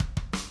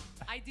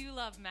I do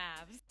love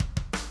Mavs.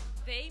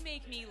 They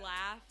make me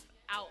laugh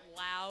out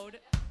loud.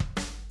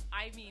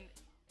 I mean,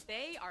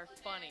 they are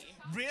funny.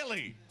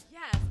 Really?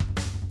 Yes.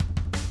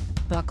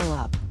 Buckle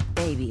up,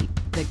 baby.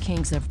 The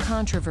kings of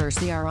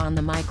controversy are on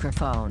the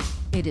microphone.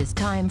 It is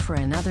time for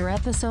another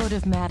episode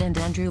of Matt and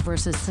Andrew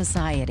versus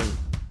Society.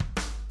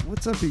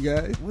 What's up, you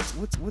guys?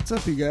 What's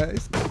up, you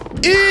guys?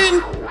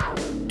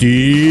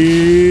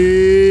 Indeed.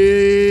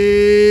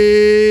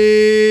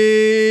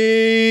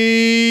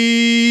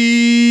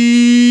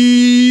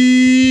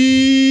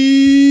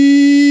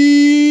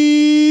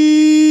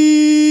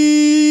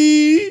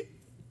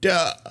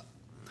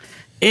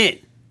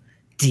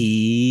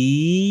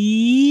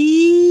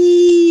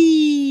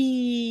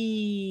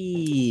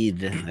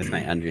 That's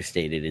my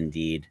understated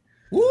indeed.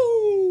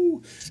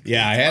 Woo!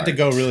 Yeah, I had to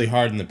go really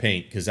hard in the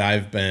paint because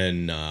I've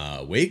been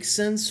awake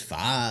since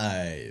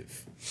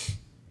 5.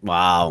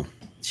 Wow.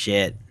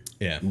 Shit.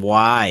 Yeah.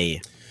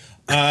 Why?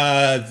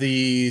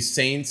 The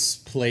Saints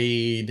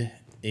played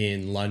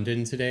in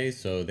London today,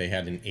 so they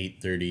had an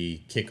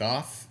 8:30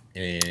 kickoff.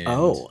 And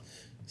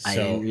I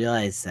didn't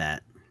realize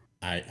that.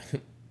 I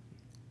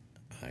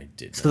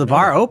did. So the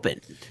bar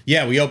opened.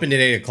 Yeah, we opened at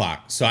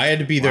 8:00, so I had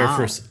to be there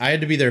Wow.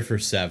 for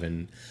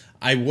 7.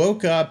 I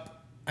woke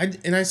up.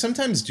 I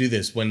sometimes do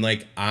this when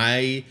like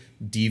I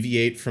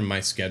deviate from my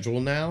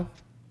schedule now.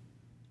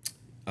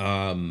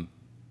 I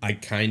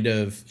kind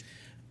of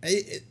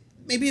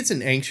maybe it's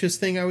an anxious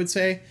thing, I would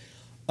say.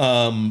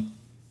 But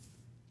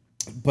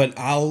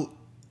I'll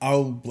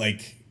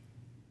like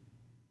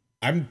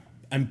I'm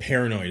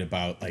paranoid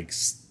about like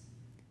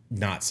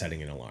not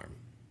setting an alarm.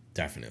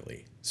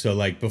 Definitely. So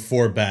like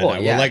before bed, I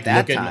will like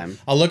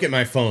I'll look at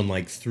my phone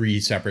like 3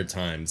 separate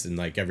times, and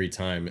like every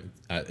time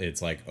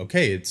it's like,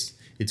 okay, it's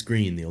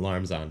green, the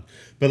alarm's on.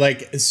 But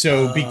like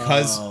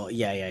because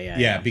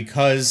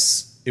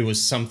because it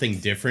was something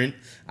different,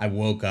 I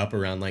woke up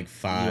around like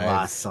 5. You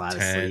lost a lot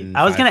of 10, sleep.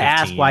 I was gonna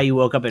ask 5:15. why you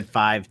woke up at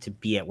 5 to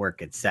be at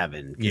work at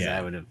 7. Because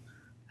I would have.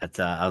 That's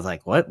I was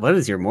like, what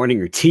is your morning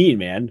routine,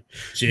 man?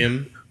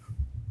 Gym,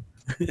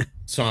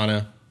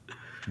 sauna,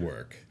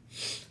 work.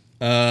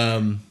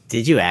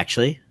 Did you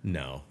actually?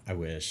 No, I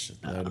wish.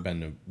 That would have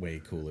been a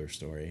way cooler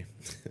story.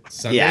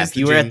 Yeah, if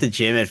you were at the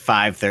gym at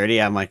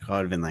 5:30, I'm like, I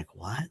would have been like,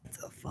 what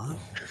the fuck?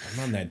 I'm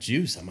on that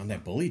juice. I'm on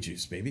that bully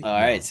juice, baby. All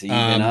right, so you've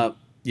been up.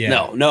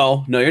 Yeah.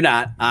 No, you're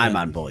not. I'm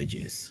on bully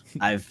juice.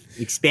 I've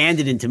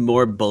expanded into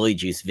more bully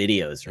juice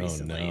videos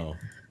recently. Oh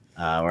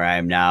no. Where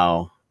I'm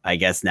now, I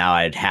guess now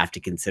I'd have to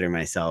consider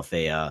myself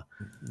a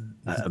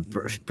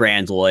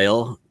brand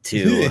loyal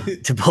to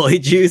bully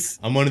juice.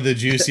 I'm one of the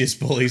juiciest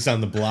bullies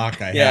on the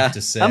block, I have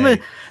to say.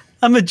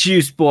 I'm a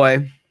juice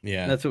boy.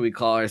 Yeah. That's what we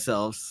call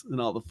ourselves in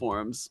all the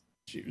forums.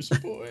 Juice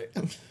boy.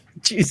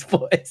 Juice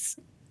boys.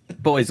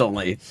 Boys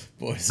only.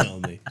 Boys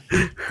only.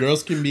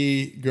 Girls can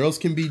be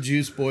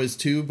juice boys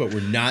too, but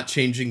we're not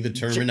changing the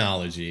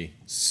terminology.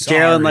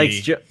 Geraldine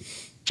likes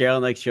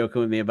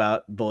joking with me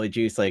about bully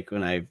juice. Like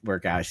when I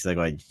work out, she's like,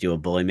 "Oh, did you do a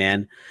bully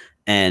man?"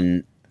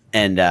 And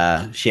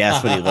she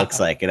asked what he looks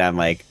like, and I'm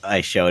like,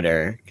 I showed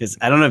her because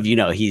I don't know if you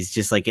know, he's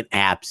just like an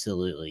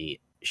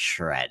absolutely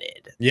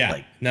shredded,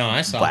 like, no,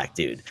 I saw black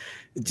dude,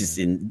 just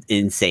in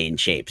insane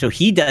shape. So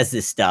he does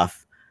this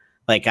stuff.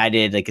 Like I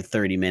did like a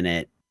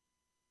 30-minute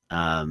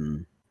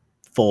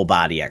full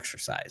body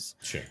exercise.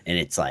 Sure. And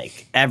it's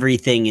like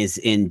everything is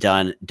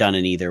done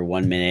in either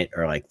 1 minute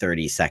or like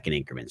 30-second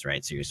increments,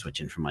 right? So you're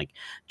switching from like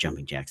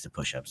jumping jacks to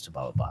push-ups to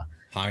blah blah blah.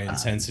 High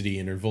intensity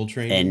interval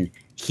training. And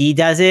he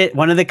does it.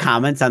 One of the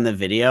comments on the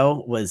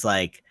video was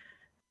like,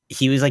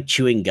 he was like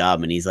chewing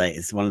gum, and he's like,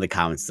 it's one of the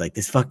comments like,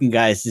 this fucking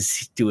guy is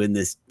just doing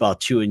this while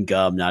chewing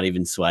gum, not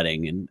even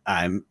sweating, and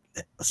I'm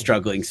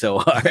struggling so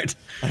hard.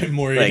 I'm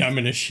worried like, I'm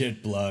gonna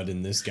shit blood,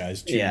 and this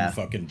guy's chewing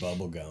fucking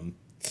bubble gum.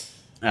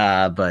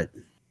 But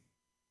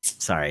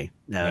sorry,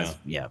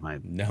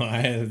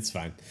 it's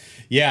fine.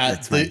 Yeah,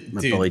 that's my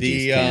bully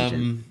juice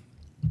tangent.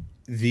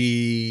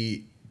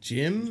 The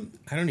gym,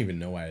 I don't even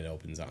know why it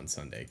opens on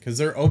Sunday, because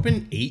they're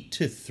open 8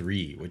 to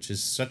 3, which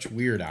is such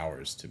weird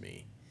hours to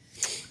me.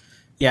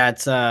 Yeah,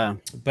 it's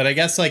but I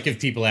guess like if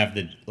people have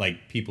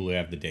people who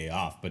have the day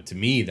off, but to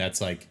me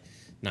that's like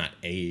not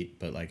 8,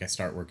 but like I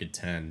start work at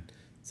 10.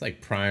 It's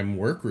like prime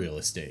work real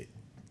estate.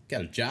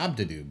 Got a job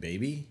to do,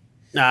 baby.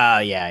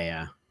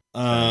 Yeah.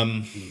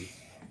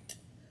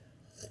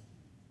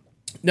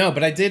 No,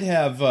 but I did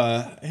have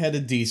had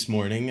a decent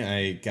morning.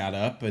 I got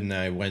up and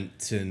I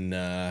went and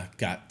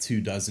got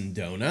 24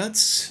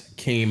 donuts.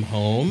 Came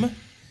home,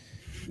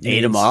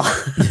 ate them all.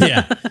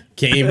 Yeah,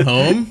 came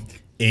home,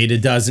 ate a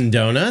dozen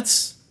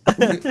donuts.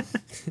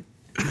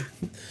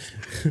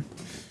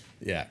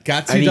 Yeah,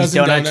 got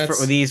 24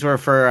 donuts. These were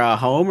for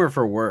home or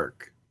for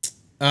work?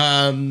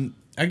 I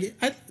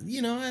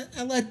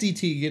let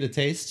DT get a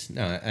taste.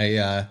 No,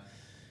 I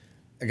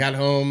got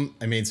home.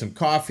 I made some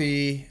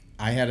coffee.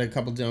 I had a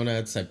couple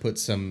donuts. I put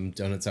some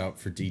donuts out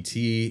for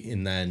DT,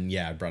 and then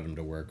I brought him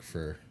to work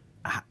for.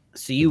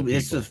 So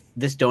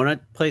this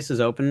donut place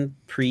is open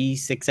pre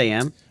 6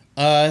 a.m.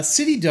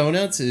 City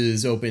Donuts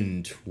is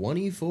open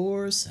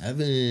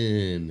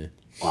 24/7.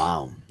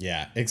 Wow.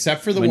 Yeah,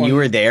 except for the When one you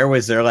were there,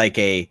 was there like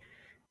a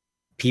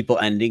people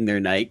ending their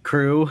night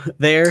crew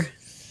there?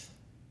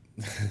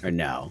 Or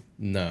no?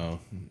 No.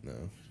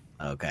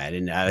 Okay, I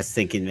didn't. I was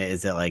thinking,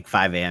 is it like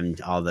 5 a.m.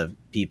 All the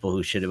people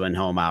who should have been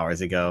home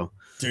hours ago?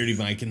 Dirty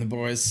Mike and the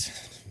boys.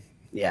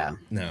 Yeah.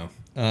 No.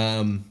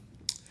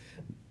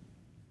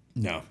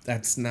 No,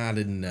 that's not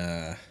in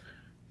not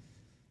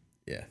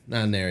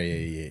an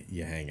area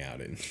you hang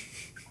out in.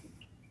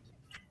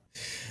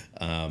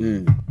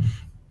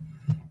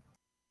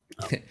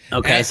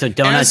 Okay, so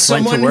Donuts as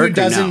went someone to work who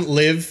doesn't or no?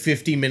 live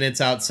 50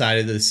 minutes outside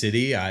of the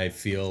city, I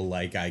feel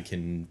like I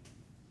can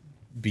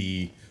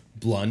be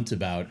blunt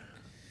about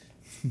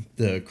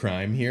the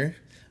crime here.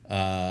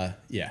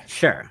 Yeah.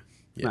 Sure.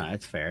 Yeah. No,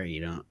 that's fair.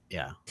 You don't.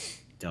 Yeah.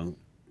 Don't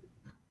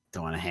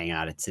want to hang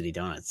out at City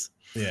Donuts.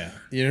 Yeah,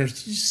 you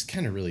just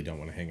kind of really don't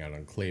want to hang out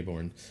on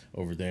Claiborne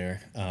over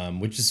there,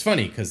 which is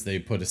funny because they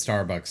put a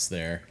Starbucks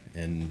there,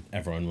 and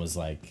everyone was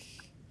like,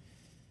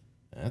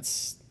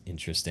 "That's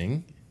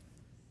interesting."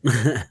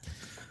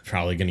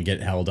 Probably gonna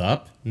get held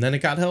up, and then it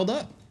got held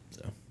up.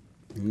 So,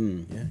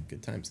 yeah,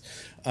 good times.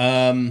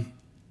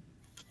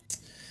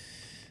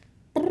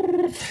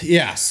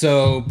 Yeah,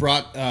 so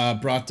brought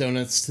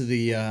donuts to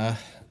the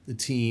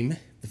team,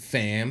 the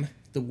fam,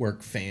 the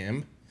work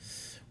fam.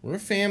 We're a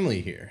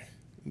family here.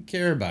 We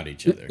care about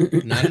each other.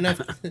 Not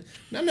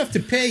enough to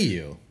pay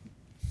you.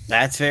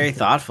 That's very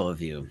thoughtful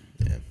of you.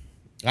 Yeah,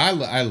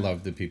 I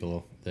love the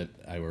people that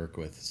I work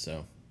with.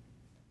 So,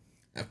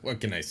 what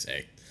can I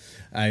say?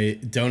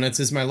 Donuts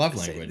is my love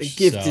language.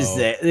 The gift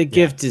so, the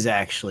gift is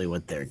actually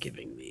what they're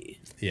giving me.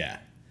 Yeah.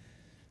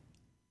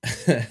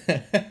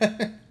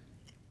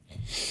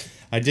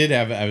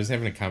 I was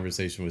having a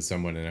conversation with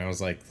someone, and I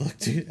was like, "Look,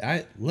 dude,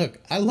 I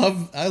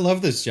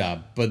love this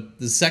job, but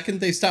the second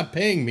they stop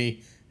paying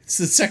me, it's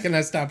the second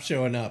I stop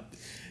showing up."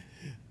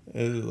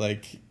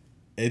 Like,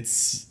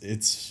 it's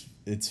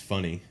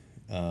funny,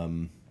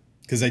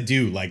 because I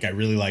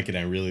really like it.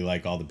 I really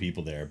like all the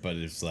people there, but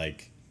it's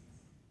like,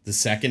 the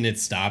second it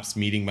stops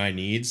meeting my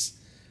needs,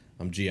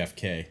 I'm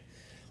GFK.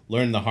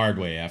 Learned the hard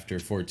way after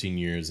 14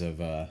 years of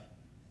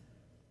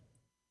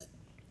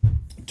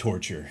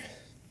torture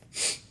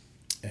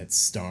at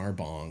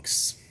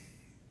Starbucks.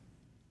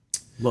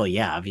 Well,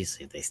 yeah,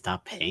 obviously, if they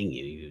stop paying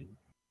you, you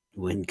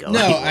wouldn't go.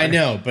 No, anywhere. I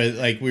know, but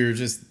like we were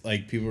just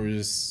like people were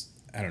just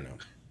I don't know.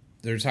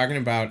 They were talking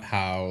about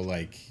how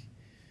like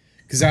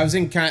because I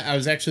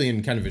was actually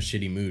in kind of a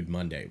shitty mood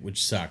Monday,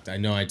 which sucked. I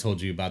know I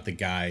told you about the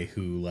guy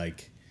who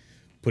like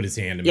put his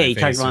hand in my face.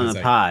 Yeah, you talked about it on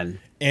the pod.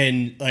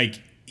 And like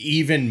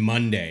even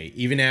Monday,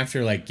 even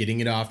after like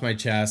getting it off my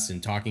chest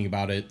and talking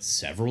about it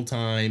several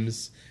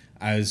times,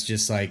 I was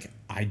just like,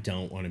 I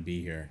don't want to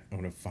be here. I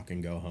want to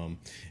fucking go home.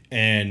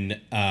 And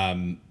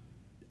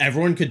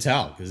everyone could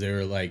tell because they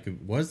were like,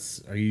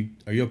 are you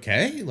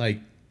okay? Like,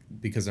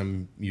 because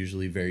I'm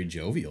usually very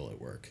jovial at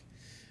work.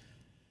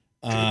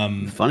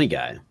 Funny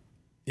guy.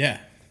 Yeah.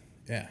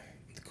 The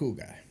cool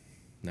guy.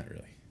 Not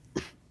really.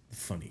 The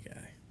funny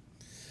guy.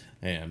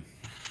 I am.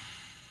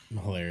 I'm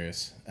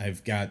hilarious.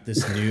 I've got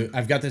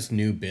this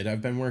new bit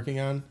I've been working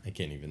on. I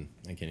can't even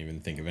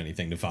think of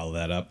anything to follow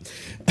that up.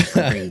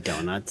 Bring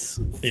donuts,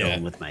 fill Yeah.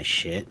 them with my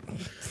shit.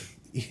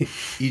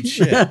 Eat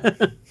shit.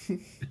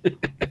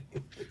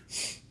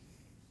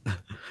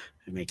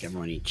 Make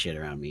everyone eat shit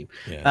around me.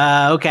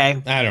 Yeah.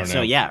 Okay. I don't know.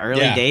 So yeah,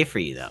 early Yeah. day for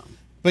you though.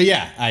 But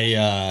yeah,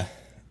 I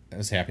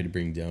was happy to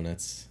bring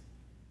donuts.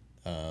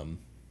 And,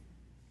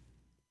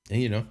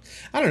 you know,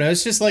 I don't know.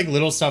 It's just like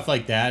little stuff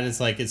like that. It's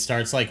like it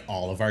starts like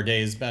all of our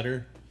days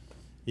better,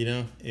 you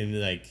know. And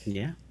like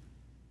Yeah.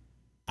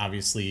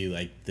 obviously,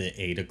 like the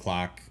 8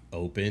 o'clock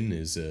open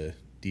is a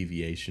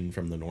deviation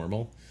from the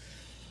normal.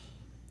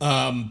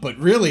 But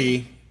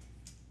really,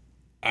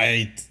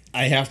 I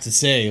have to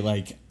say,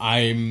 like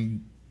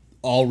I'm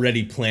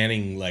already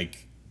planning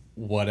like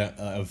what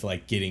of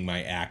like getting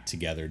my act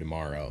together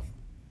tomorrow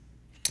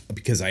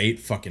because I ate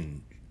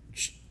fucking,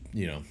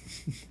 you know.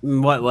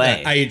 In what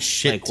way? I ate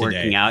shit like today.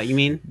 working out, you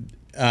mean?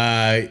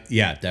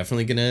 Yeah,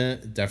 definitely gonna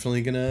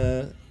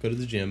go to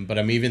the gym. But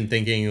I'm even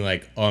thinking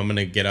like, oh, I'm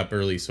gonna get up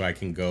early so I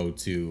can go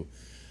to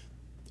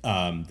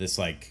this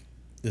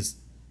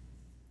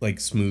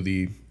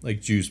smoothie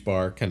like juice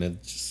bar, kind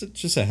of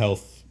just a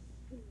health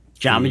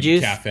Jamba food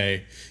Juice?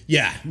 cafe.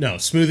 Yeah, no,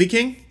 Smoothie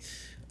King.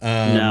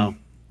 No.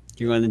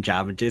 You're going to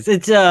Jamba Juice.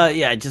 It's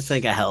just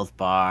like a health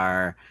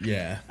bar.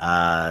 Yeah,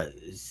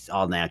 It's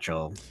all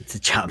natural. It's a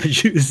Jamba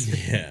Juice.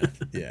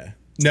 yeah.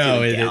 No,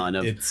 Get a gallon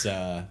of- it's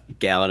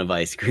Gallon of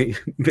ice cream,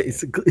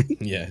 basically.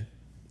 yeah.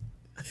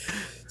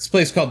 It's a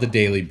place called the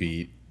Daily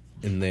Beat,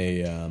 and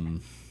they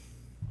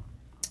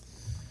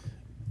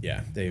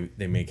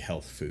they make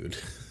health food.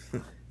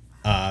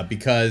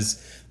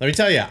 Because let me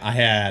tell you, I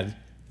had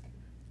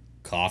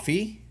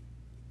coffee,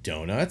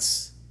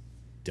 donuts,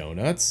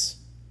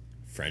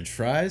 French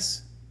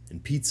fries,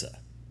 and pizza.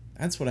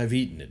 That's what I've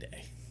eaten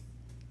today.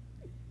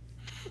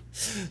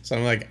 So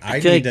I'm like, I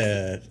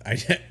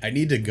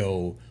need to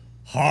go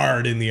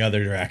hard in the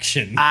other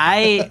direction.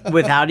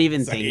 Without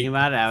even I thinking ate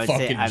about it, I would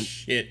say fucking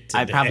shit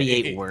I probably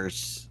today. ate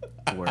worse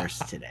worse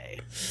today.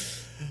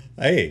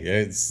 Hey,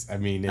 it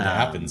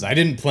happens. I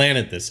didn't plan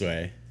it this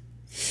way.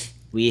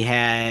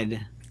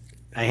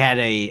 I had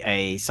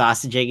a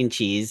sausage, egg, and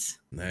cheese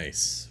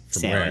Nice.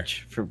 From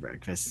sandwich for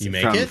breakfast. You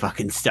make from it?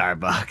 fucking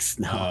Starbucks.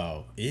 No.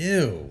 Oh,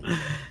 ew.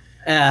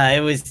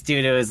 It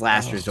was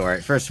last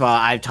resort. First of all,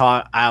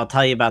 I'll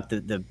tell you about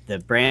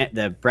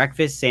the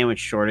breakfast sandwich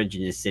shortage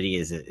in the city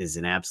is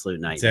an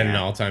absolute nightmare. It's at an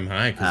all-time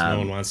high because no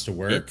one wants to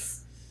work.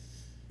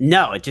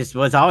 No, it just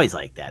was always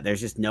like that. There's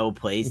just no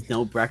place,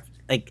 no breakfast.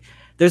 Like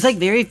there's like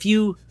very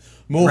few.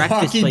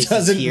 Milwaukee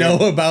doesn't know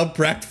about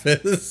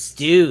breakfast,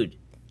 dude.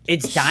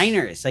 It's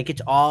diners. Like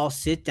it's all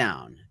sit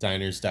down.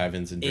 Diners,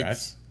 dive-ins, and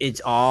drives.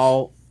 It's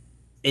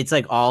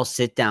like all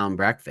sit down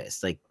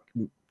breakfast. Like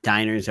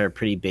diners are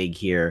pretty big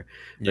here,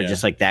 or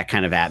just like that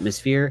kind of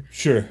atmosphere.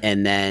 Sure.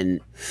 And then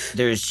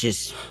there's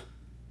just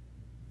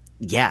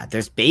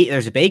there's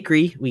a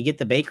bakery. We get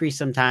the bakery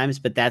sometimes,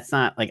 but that's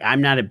not like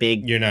I'm not a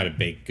big. You're not a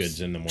baked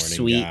goods in the morning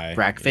sweet guy.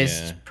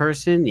 breakfast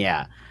person.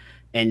 Yeah.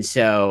 And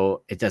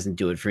so it doesn't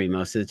do it for me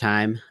most of the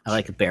time. I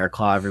like a bear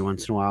claw every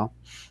once in a while.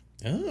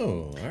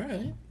 Oh, all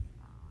right.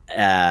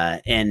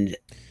 And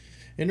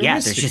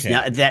there's just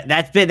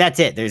that's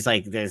it.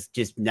 There's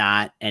just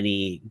not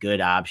any good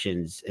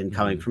options. And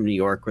coming from New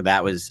York, where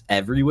that was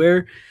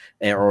everywhere,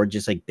 or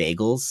just like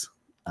bagels,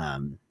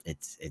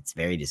 it's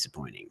very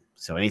disappointing.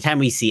 So anytime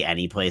we see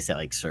any place that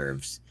like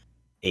serves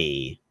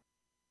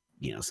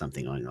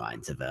something along the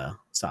lines of a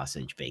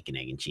sausage, bacon,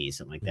 egg, and cheese,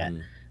 something like that,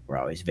 we're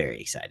always very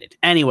excited.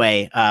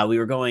 Anyway, we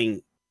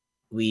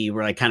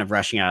were like kind of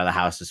rushing out of the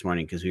house this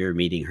morning because we were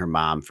meeting her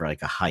mom for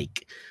like a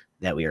hike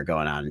that we were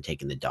going on and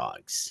taking the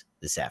dogs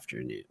this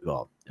afternoon.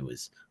 Well,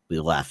 we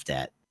left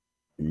at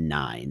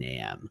 9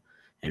 a.m.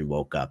 and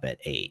woke up at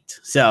 8.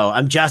 So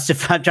I'm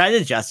trying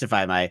to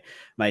justify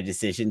my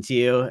decision to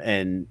you,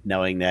 and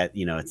knowing that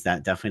it's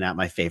definitely not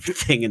my favorite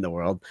thing in the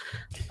world.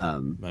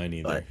 Mine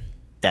either. But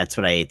that's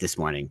what I ate this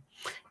morning,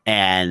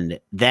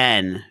 and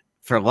then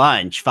for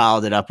lunch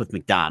followed it up with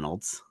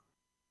McDonald's.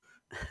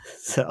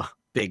 So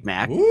Big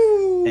Mac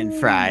and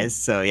fries.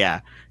 So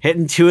yeah,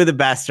 hitting two of the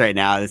best right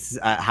now. This is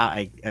how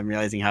I'm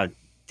realizing how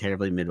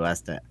terribly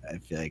Midwest I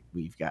feel like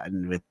we've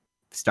gotten with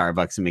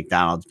Starbucks and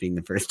McDonald's being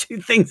the first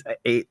two things I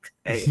ate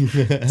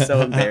today.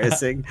 So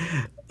embarrassing.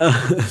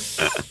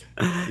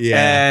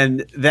 Yeah.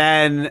 And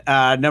then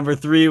number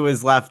 3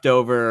 was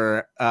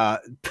leftover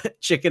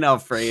chicken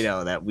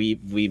Alfredo that we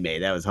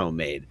made. That was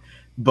homemade,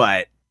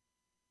 but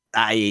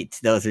I ate.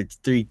 Those are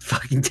 3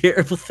 fucking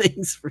terrible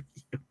things for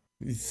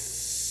you.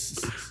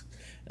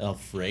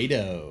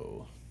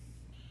 Alfredo.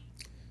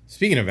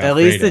 Speaking of Alfredo, at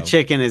least the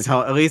chicken is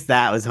at least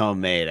that was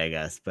homemade, I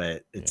guess,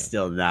 but it's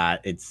still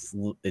not.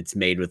 It's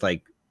made with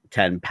like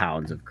 10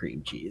 pounds of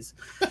cream cheese.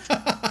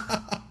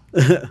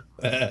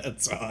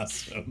 That's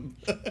awesome.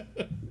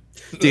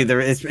 Dude,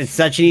 it's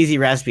such an easy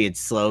recipe. It's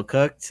slow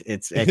cooked.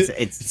 It's such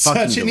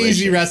an delicious.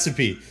 easy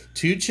recipe.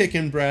 2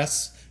 chicken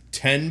breasts,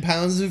 10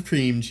 pounds of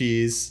cream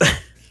cheese,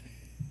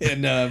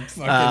 and no, it's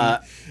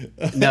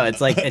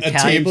like a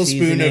Italian tablespoon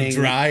seasoning. of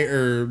dry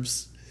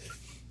herbs.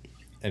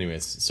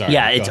 Anyways, sorry.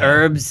 Yeah, it's ahead.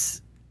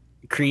 herbs.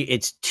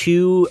 It's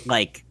 2,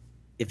 like,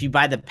 if you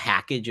buy the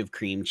package of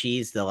cream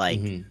cheese, the like,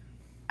 I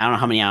don't know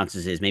how many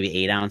ounces it is, maybe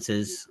 8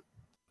 ounces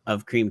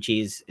of cream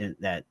cheese.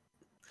 That,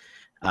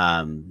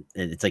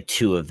 it's like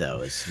 2 of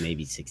those,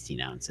 maybe 16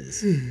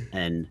 ounces,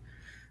 and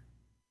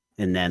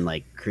then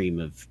like cream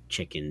of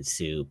chicken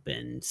soup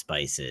and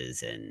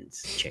spices and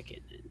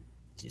chicken, and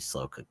just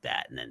slow cook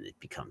that, and then it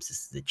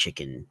becomes the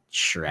chicken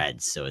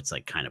shreds, so it's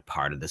like kind of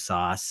part of the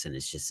sauce, and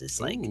it's just this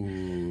like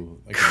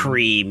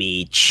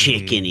creamy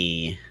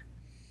chickeny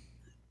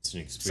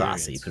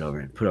sauce that you put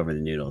over the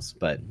noodles.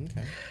 But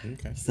okay,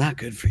 it's not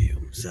good for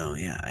you. So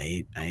yeah,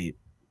 I ate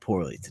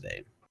poorly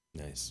today.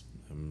 Nice.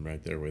 I'm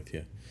right there with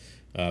you.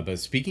 But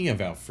speaking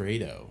of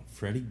Alfredo,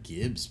 Freddie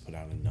Gibbs put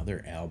out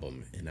another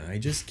album, and I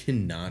just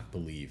cannot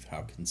believe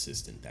how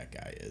consistent that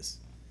guy is.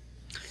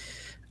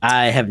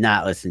 I have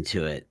not listened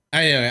to it.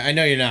 I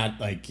know you're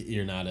not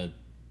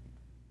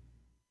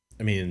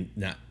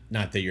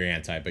not that you're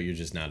anti, but you're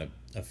just not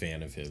a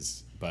fan of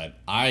his. But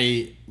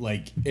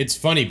it's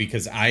funny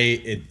because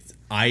I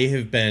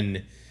have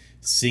been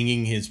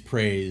singing his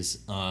praise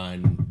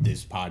on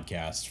this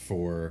podcast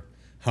for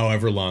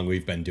however long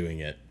we've been doing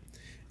it.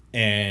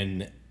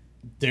 And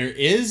there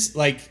is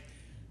like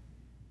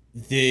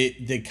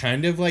the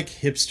kind of like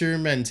hipster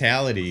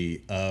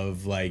mentality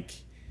of like,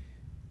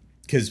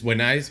 because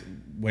when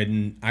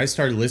I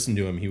started listening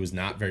to him, he was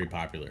not very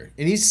popular,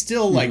 and he's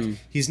still like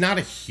he's not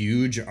a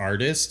huge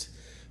artist,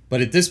 but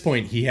at this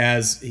point he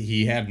had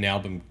an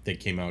album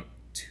that came out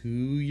 2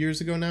 years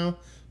ago now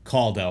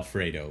called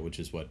Alfredo, which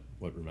is what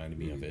reminded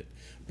me of it.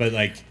 But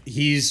like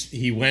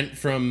he went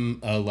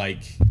from a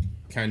like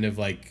kind of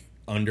like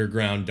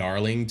underground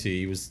darling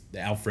to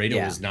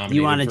Alfredo was nominated.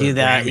 You want to do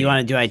that? Grammy. You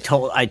want to do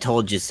I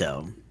told you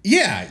so?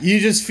 Yeah,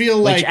 you just feel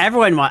like which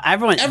everyone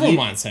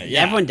wants it.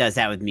 Yeah. Everyone does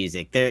that with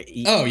music.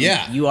 Oh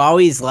yeah. You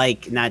always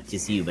like, not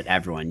just you, but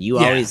everyone. You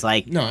always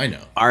like no, I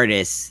know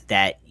artists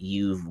that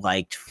you've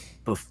liked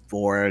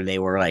before they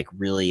were like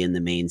really in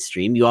the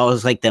mainstream, you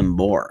always like them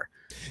more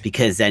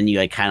because then you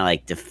like kind of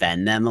like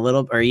defend them a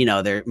little, or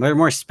they're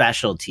more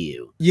special to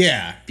you.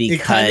 Yeah,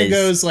 it kind of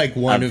goes like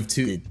one of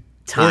two.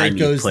 Or it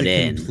goes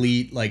the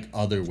complete like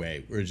other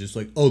way, where it's just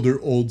like, oh, their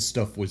old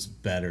stuff was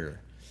better.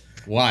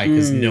 Why?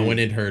 Because no one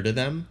had heard of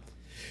them.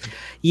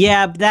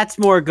 Yeah, but that's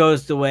more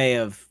goes the way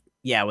of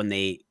when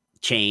they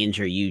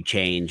change or you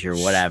change or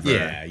whatever.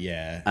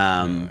 Yeah.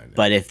 No.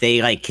 But if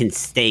they like can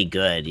stay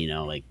good,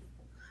 like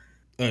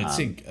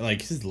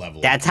like his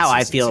level. That's how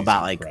I feel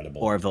about incredible.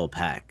 Like Orville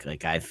Peck.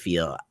 Like I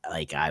feel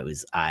like I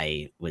was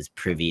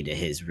privy to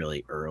his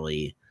really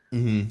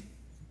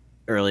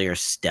earlier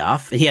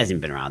stuff. He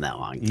hasn't been around that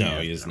long. No,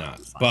 he is not.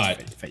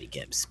 But Freddie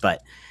Gibbs,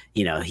 but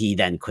he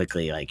then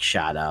quickly like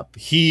shot up.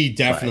 He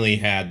definitely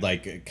had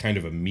like a kind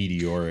of a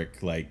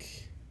meteoric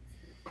like.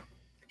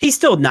 He's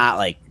still not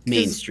like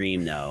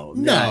mainstream though.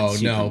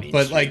 No,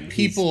 but like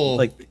people,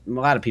 like a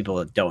lot of people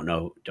that don't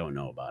know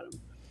about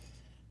him.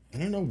 I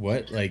don't know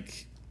what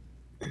like.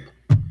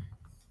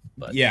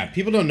 But yeah,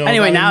 people don't know.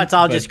 Anyway, about now him, it's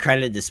all just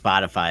credited to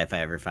Spotify if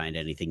I ever find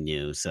anything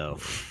new. So.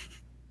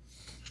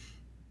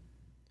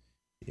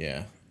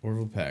 Yeah,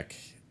 Orville Peck.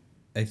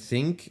 I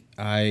think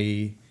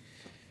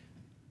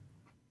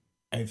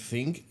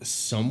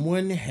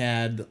someone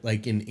had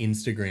like an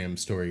Instagram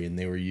story and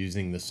they were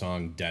using the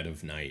song "Dead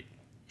of Night,"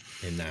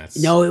 and that's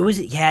it was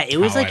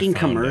like in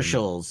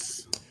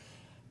commercials.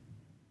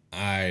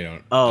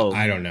 I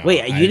don't know.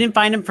 Wait, you didn't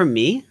find him from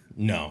me?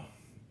 No,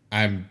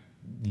 I'm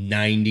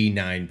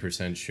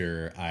 99%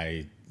 sure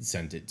I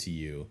sent it to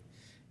you.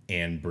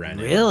 And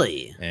Brennan.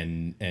 Really?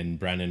 And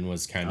Brennan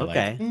was kind of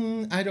okay.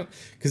 like, I don't,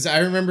 because I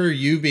remember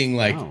you being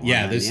like,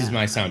 this is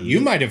my sound.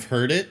 You might have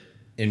heard it,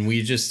 and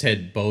we just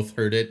had both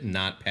heard it and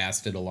not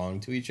passed it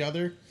along to each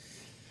other.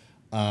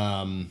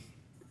 But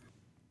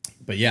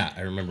yeah,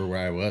 I remember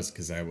where I was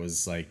because I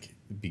was like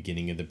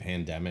beginning of the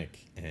pandemic,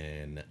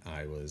 and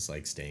I was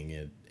like staying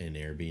at an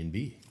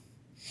Airbnb,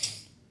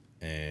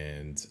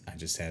 and I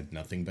just had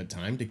nothing but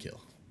time to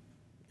kill,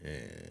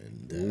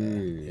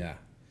 and yeah.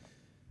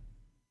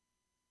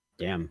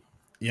 Damn.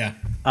 Yeah.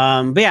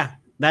 But yeah,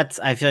 that's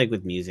I feel like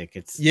with music,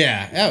 it's Oh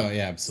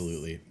yeah,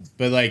 absolutely.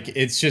 But like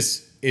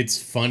it's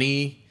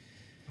funny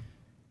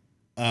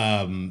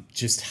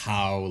just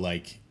how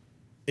like,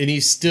 and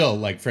he's still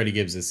like Freddie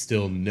Gibbs is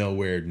still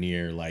nowhere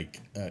near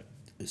like a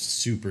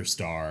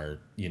superstar,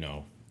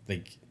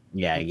 like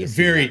I guess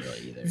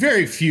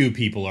very few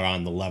people are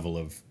on the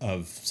level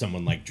of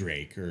someone like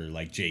Drake or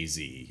like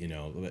Jay-Z,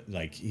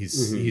 like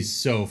he's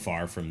so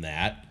far from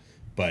that,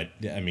 but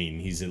I mean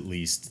he's at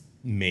least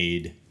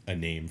made a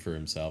name for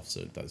himself, so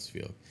it does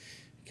feel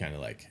kind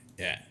of like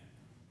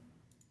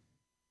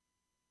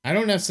I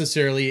don't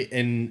necessarily,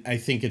 and I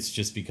think it's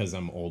just because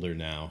I'm older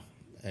now.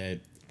 I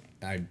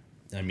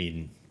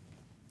mean,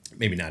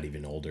 maybe not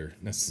even older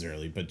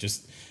necessarily, but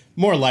just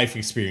more life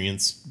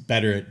experience,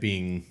 better at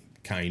being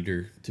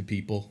kinder to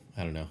people.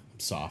 I don't know, I'm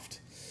soft.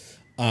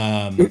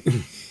 Not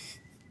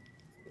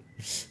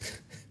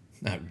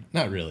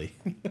really.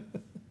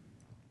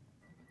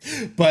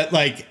 But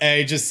like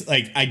I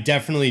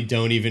definitely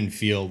don't even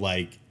feel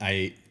like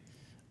I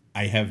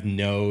have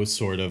no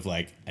sort of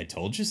like I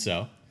told you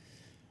so.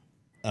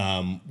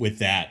 With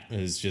that,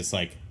 it's just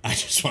like I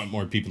just want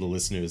more people to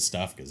listen to his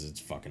stuff because it's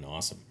fucking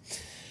awesome.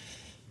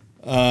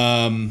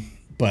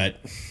 But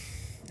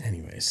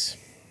anyways,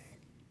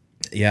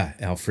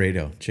 yeah,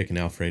 chicken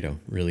Alfredo,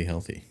 really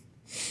healthy.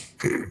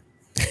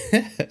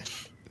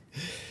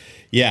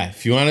 Yeah,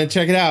 if you want to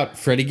check it out,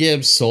 Freddie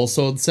Gibbs,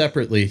 sold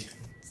separately.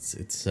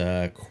 It's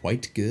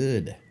quite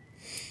good.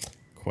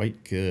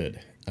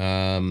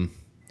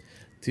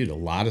 Dude, a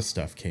lot of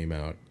stuff came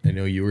out. I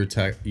know you were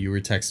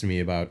texting me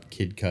about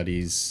Kid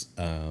Cudi's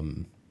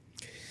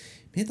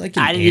made like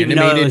an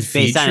animated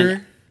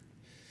feature.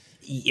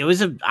 It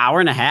was an hour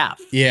and a half.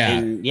 Yeah.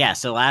 And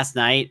so last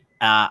night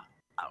the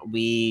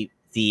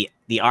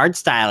art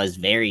style is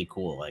very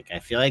cool. Like I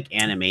feel like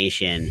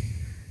animation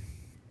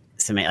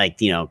like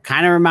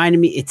kind of reminded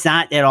me, it's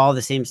not at all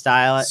the same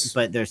style,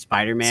 but there's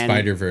Spider-Verse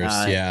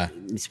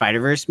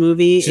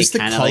movie, just it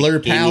the color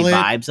like palette, gave me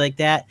vibes like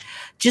that,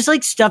 just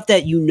like stuff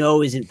that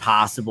isn't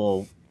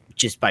possible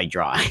just by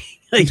drawing.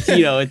 Like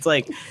it's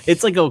like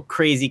a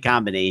crazy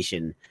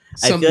combination.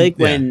 I feel like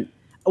I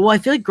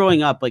feel like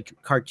growing up, like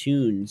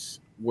cartoons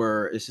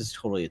were, this is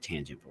totally a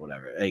tangent but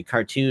whatever, like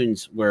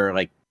cartoons were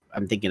like,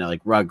 I'm thinking of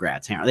like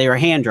Rugrats, they were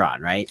hand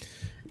drawn, right?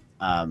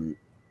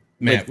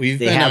 Matt, we've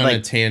been on a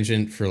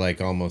tangent for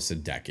like almost a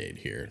decade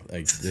here.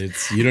 Like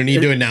you don't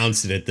need to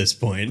announce it at this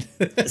point.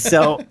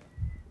 So,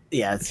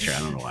 yeah, it's true. I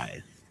don't know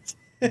why.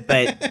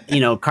 But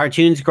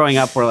cartoons growing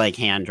up were like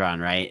hand drawn,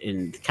 right?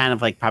 And kind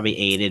of like probably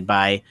aided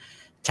by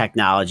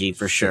technology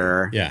for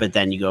sure. Yeah. But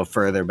then you go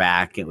further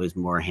back, it was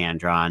more hand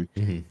drawn.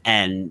 Mm-hmm.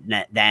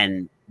 And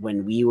then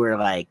when we were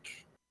like,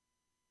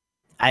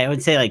 I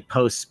would say like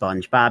post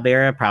SpongeBob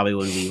era, probably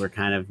when we were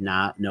kind of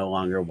no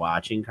longer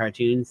watching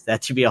cartoons.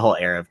 That should be a whole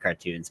era of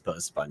cartoons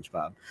post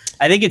SpongeBob.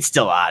 I think it's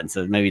still on,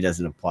 so maybe it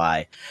doesn't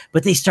apply.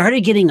 But they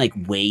started getting like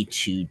way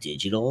too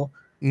digital.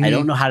 I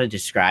don't know how to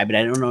describe it.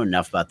 I don't know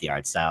enough about the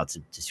art style to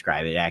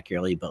describe it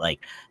accurately, but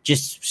like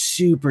just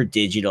super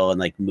digital and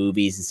like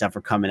movies and stuff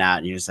are coming out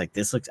and you're just like,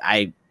 this looks,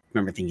 I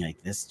remember thinking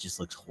like, this just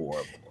looks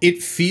horrible.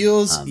 It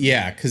feels,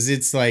 because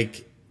it's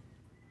like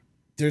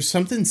there's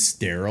something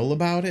sterile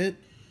about it,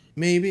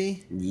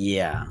 maybe.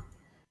 Yeah.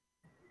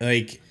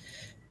 Like,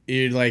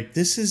 you're like,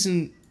 this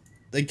isn't,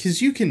 like,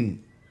 because you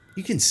can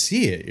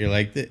see it. You're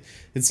like, that.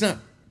 It's not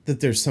that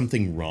there's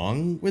something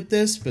wrong with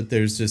this, but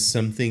there's just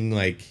something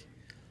like,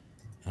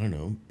 I don't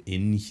know,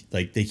 in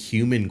like the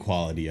human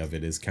quality of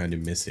it is kind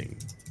of missing.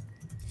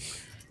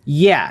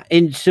 Yeah,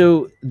 and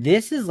so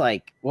this is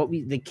like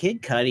the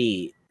Kid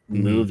Cudi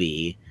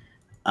movie.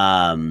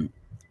 I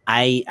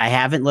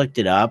haven't looked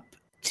it up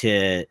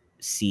to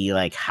see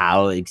like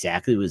how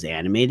exactly it was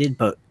animated,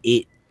 but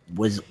it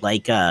was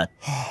like a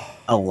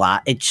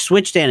lot. It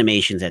switched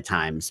animations at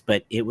times,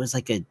 but it was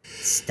like a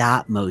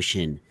stop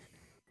motion,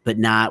 but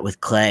not with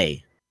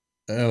clay.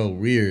 Oh,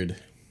 weird.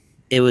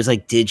 It was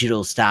like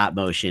digital stop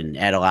motion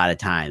at a lot of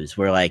times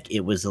where like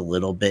it was a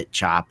little bit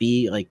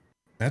choppy. Like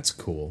that's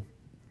cool.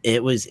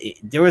 There was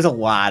a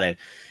lot of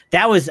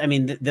that was, I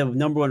mean, the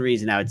number one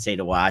reason I would say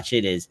to watch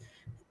it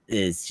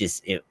is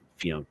just it,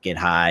 get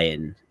high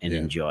and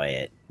enjoy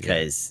it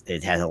because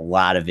it has a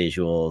lot of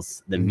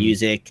visuals. The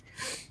music,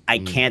 I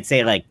can't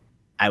say like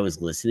I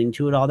was listening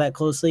to it all that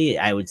closely.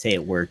 I would say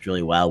it worked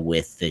really well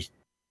with the,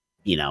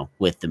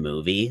 with the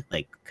movie,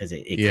 like because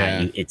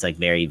it's like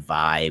very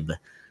vibe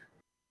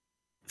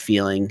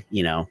feeling,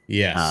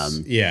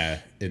 Yes.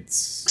 It's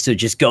so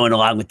just going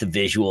along with the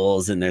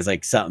visuals and there's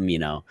like something,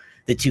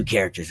 the two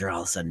characters are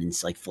all of a sudden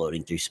it's like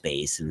floating through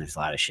space and there's a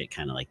lot of shit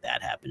kind of like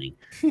that happening.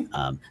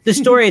 The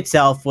story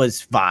itself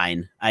was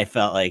fine. I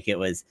felt like it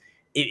was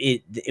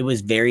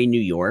very New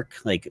York,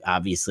 like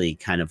obviously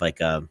kind of like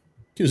it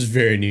was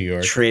very New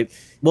York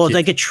well, it's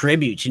like a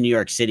tribute to New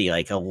York City.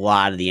 Like a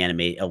lot of the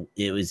anime,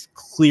 it was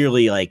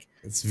clearly like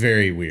it's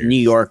very weird. New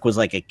York was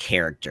like a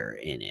character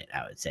in it.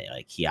 I would say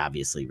like he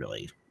obviously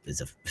really is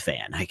a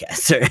fan, I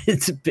guess.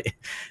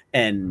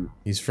 And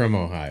he's from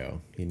Ohio.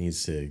 He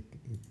needs to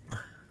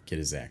get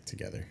his act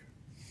together.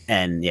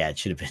 And yeah, it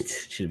should have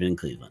been in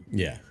Cleveland.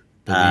 Yeah.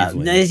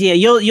 Yeah,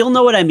 you'll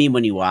know what I mean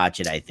when you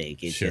watch it. I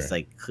think it's just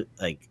like,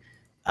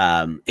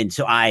 and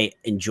so I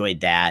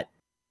enjoyed that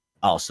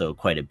also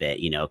quite a bit,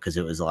 because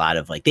it was a lot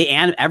of like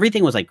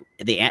everything was like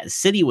the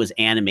city was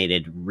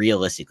animated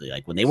realistically.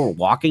 Like when they were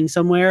walking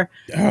somewhere,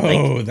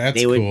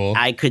 that's cool.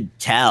 I could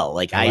tell,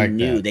 like I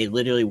knew that. They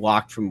literally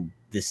walked from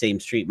the same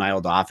street my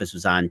old office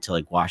was on to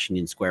like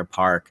Washington Square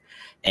Park,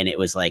 and it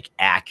was like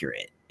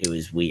accurate. It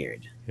was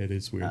weird. It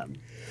is weird.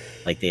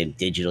 Like they had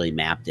digitally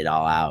mapped it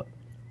all out.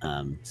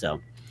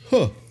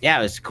 Yeah,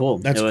 it was cool.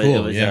 That's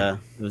cool. It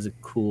was a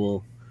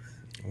cool,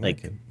 I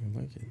like it.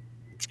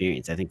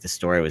 experience. I think the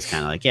story was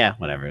kind of like, yeah,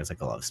 whatever. It was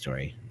like a love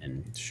story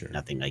and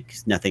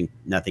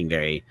nothing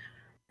very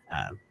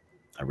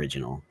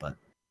original, but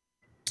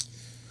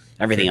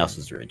everything else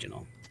was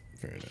original.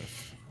 Fair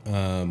enough.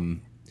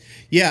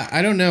 Yeah,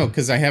 I don't know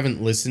because I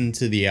haven't listened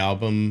to the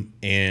album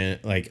and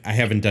like I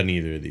haven't done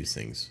either of these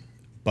things,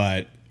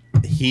 but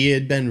he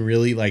had been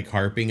really like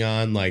harping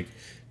on like,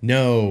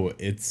 no,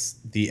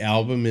 the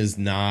album is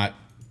not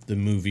the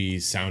movie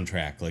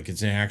soundtrack. Like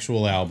it's an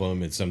actual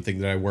album. It's something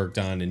that I worked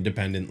on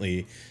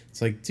independently.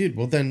 It's like, dude,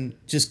 well then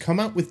just come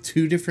out with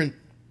two different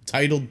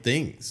titled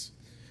things.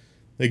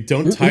 Like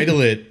don't title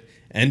it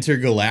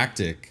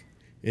Intergalactic.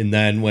 And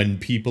then when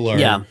people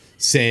are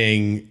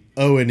saying,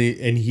 oh, and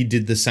he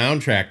did the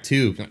soundtrack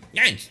too.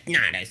 That's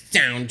not a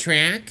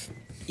soundtrack.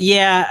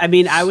 Yeah, I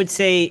mean, I would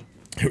say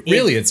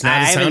really it's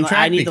not a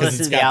soundtrack because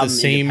it's got the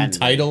same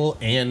title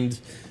and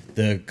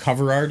the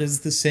cover art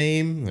is the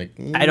same. Like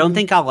I don't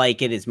think I'll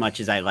like it as much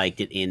as I liked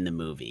it in the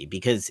movie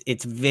because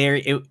it's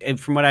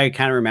from what I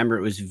kind of remember,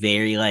 it was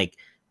very like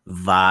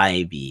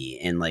vibey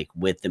and like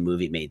with the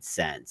movie made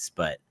sense.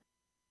 But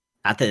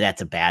not that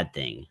that's a bad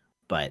thing,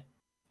 but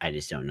I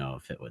just don't know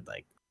if it would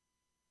like,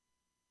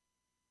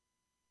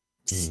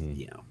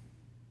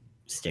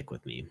 stick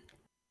with me.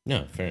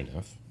 No, fair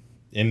enough.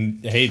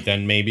 And hey,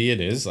 then maybe it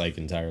is like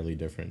entirely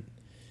different.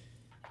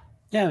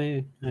 Yeah,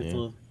 maybe I have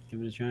to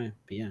give it a try.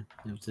 But yeah,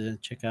 I have to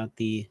check out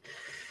the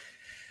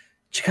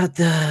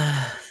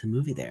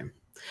movie there.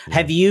 Yeah.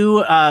 Have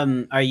you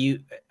are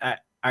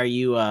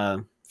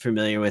you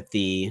familiar with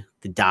the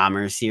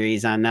Dahmer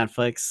series on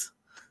Netflix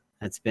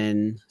that's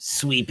been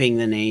sweeping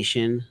the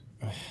nation?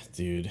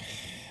 Dude,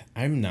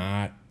 I'm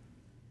not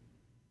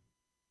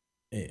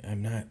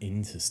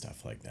into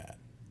stuff like that.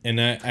 And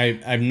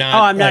I'm not.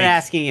 Oh, I'm not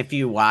asking if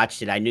you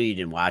watched it. I knew you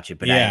didn't watch it,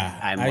 but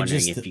I'm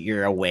wondering if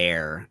you're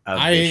aware of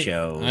the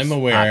show's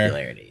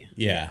popularity.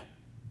 Yeah,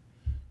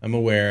 I'm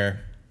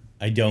aware.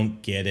 I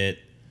don't get it.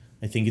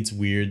 I think it's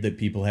weird that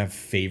people have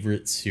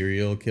favorite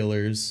serial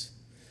killers.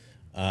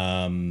 But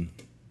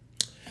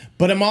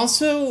I'm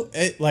also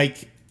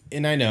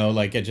and I know,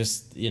 like, I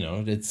just,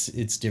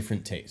 it's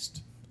different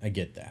taste. I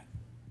get that.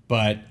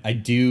 But I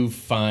do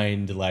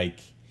find like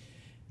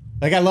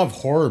I love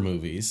horror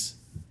movies.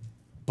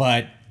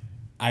 But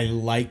I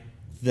like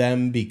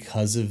them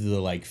because of the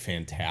like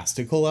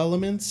fantastical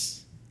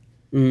elements.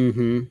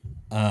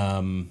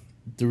 Mm-hmm.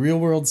 The real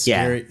world's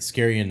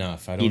scary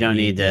enough. You don't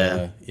need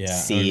to I don't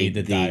see need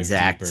to the dive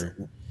exact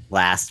deeper.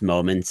 last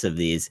moments of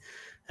these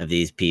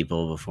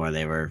people before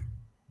they were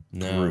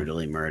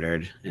brutally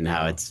murdered, and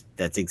how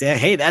that's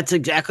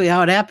exactly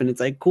how it happened. It's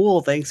like,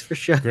 cool, thanks for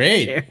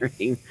sharing.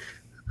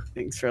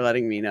 Thanks for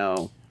letting me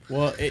know.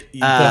 Well,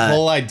 the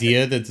whole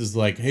idea that is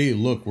like, hey,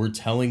 look, we're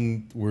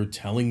telling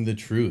the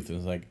truth.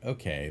 It's like,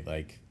 okay,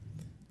 like,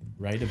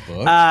 write a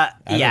book. I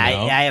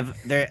have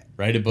there.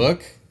 Write a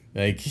book.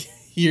 Like,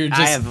 you're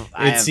just.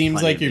 It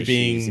seems like you're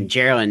being. And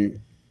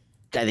Geraldine,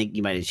 I think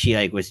you might. She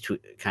like was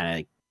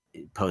kind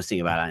of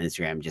posting about it on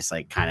Instagram, just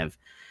like kind of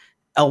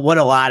what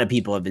a lot of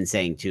people have been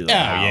saying too.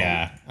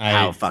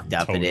 How fucked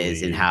up it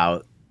is, and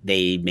how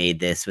they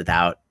made this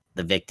without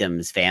the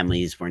victims'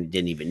 families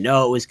didn't even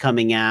know it was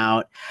coming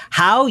out.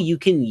 How you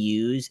can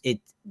use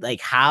it,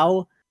 like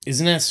how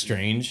isn't that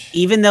strange?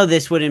 Even though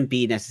this wouldn't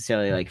be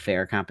necessarily like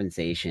fair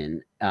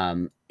compensation,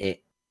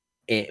 it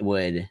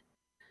would.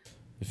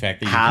 The fact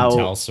that you can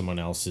tell someone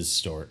else's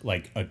story,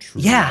 like a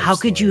true. Yeah, how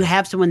could you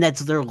have someone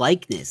that's their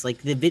likeness? Like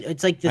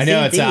it's like the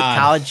same thing with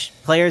college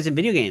players in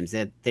video games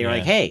that they're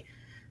like, hey,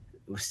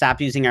 stop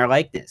using our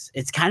likeness.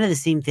 It's kind of the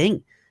same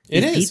thing.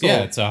 It is,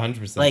 yeah, it's 100%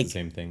 the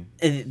same thing.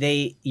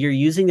 You're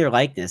using their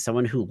likeness,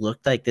 someone who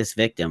looked like this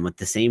victim with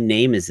the same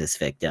name as this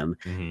victim,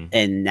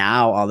 and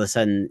now all of a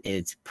sudden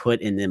it's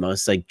put in the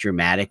most like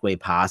dramatic way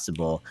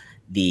possible.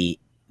 The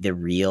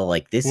real,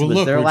 like, this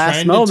was their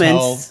last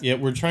moments.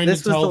 We're trying to tell their story.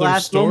 This was the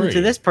last moment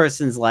to this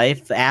person's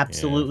life,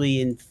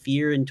 absolutely in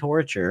fear and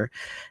torture,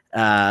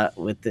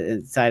 with the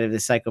inside of the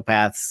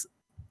psychopath's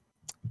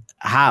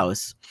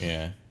house.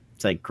 Yeah,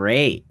 it's like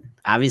great.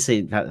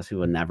 Obviously, we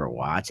would never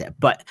watch it.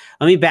 But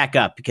let me back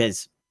up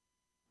because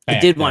I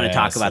did want to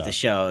talk about the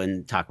show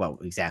and talk about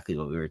exactly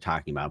what we were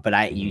talking about.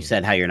 But you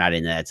said how you're not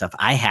into that stuff.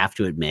 I have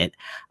to admit,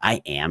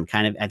 I am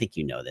kind of. I think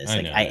you know this.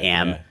 I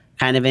am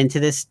kind of into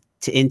this.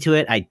 Into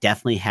it. I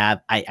definitely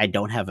have. I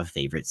don't have a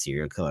favorite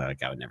serial killer.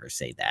 Like I would never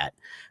say that.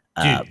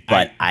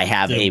 But I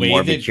have a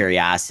morbid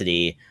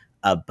curiosity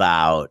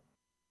about.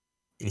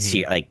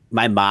 Like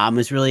my mom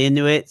was really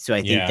into it, so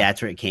I think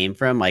that's where it came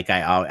from. Like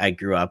I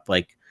grew up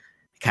like.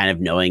 Kind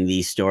of knowing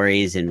these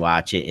stories and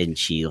watch it, and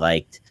she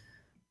liked,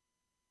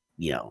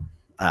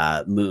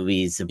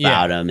 movies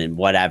about them and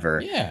whatever.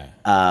 Yeah.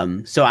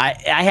 So I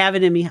have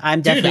it in me.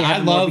 I'm definitely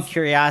have more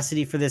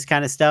curiosity for this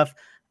kind of stuff.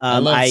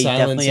 I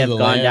definitely have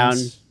gone down.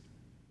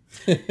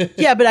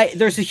 Yeah, but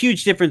there's a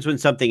huge difference when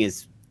something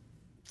is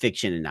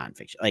fiction and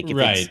nonfiction. Like if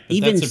it's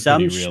even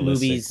some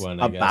movies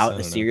about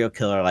a serial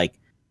killer, like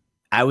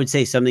I would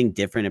say something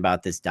different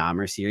about this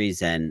Dahmer series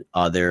than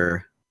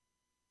other,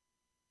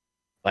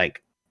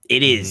 like.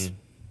 It is.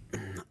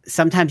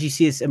 Sometimes you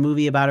see a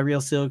movie about a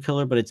real serial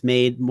killer, but it's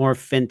made more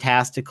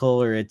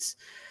fantastical, or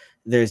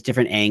there's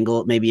different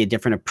angle, maybe a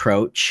different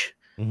approach.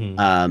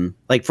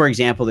 Like for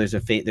example, there's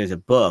a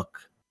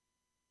book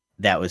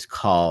that was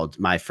called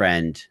My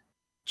Friend.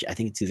 I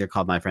think it's either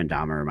called My Friend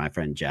Dahmer or My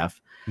Friend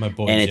Jeff. My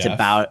boy and it's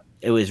Jeff.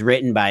 It was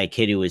written by a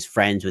kid who was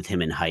friends with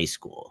him in high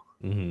school.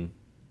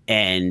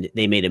 And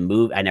they made a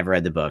movie. I never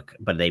read the book,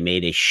 but they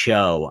made a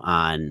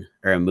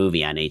a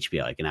movie on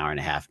HBO, like an hour and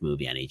a half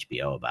movie on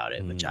HBO about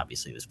it, which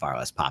obviously was far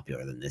less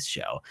popular than this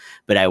show.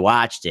 But I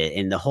watched it,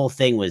 and the whole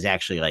thing was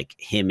actually like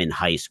him in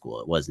high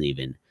school. It wasn't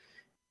even.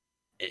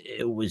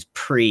 It was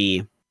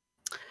pre.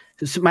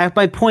 So my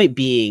point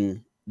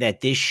being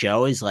that this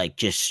show is like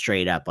just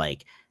straight up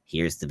like,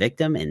 here's the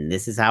victim, and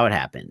this is how it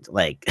happened.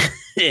 Like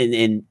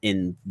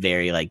in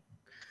very like,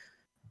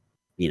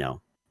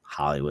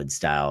 Hollywood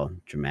style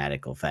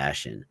dramatical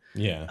fashion.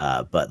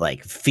 Yeah. But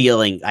like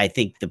feeling, I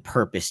think the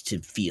purpose to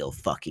feel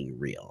fucking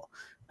real,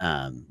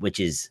 which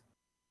is,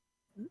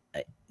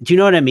 do you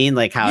know what I mean?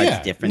 Like how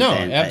it's different. No,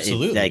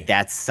 absolutely. Like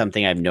that's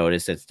something I've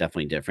noticed that's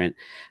definitely different.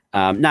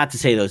 Not to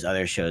say those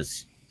other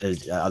shows,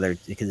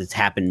 because it's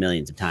happened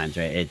millions of times,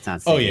 right? It's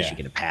not saying they should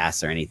get a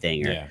pass or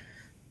anything, or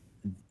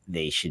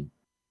they should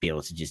be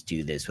able to just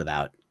do this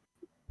without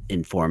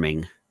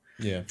informing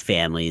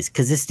families,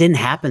 because this didn't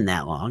happen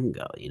that long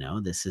ago.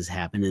 This has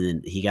happened, and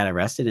then he got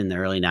arrested in the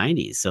early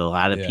 90s. So a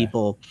lot of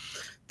people,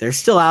 they're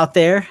still out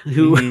there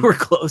who were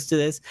close to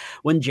this.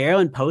 When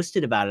Geraldine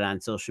posted about it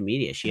on social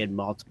media, she had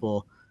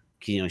multiple,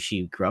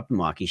 she grew up in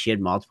Milwaukee. She had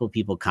multiple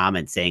people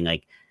comment saying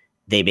like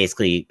they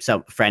basically,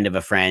 some friend of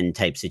a friend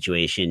type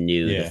situation,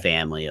 knew the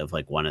family of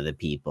like one of the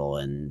people,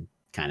 and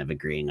kind of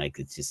agreeing like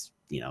it's just,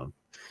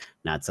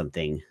 not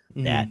something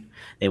that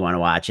they want to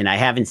watch. And I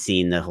haven't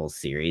seen the whole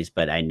series,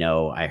 but I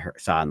know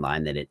saw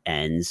online that it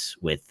ends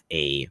with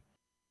a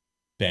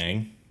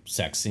bang,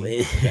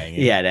 sexy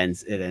banging. Yeah, it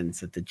ends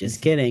with the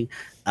just kidding.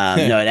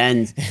 No, it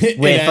ends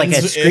with like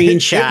a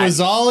screenshot. It was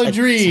all a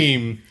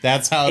dream.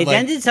 That's how it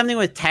ended. Something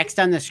with text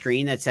on the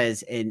screen that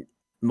says, "In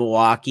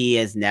Milwaukee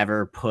has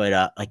never put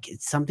up," like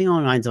it's something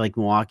along the lines of like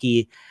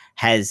Milwaukee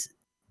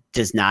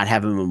does not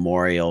have a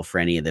memorial for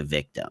any of the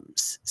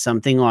victims.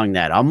 Something along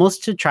that,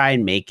 almost to try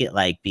and make it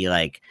like be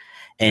like,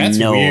 and that's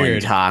no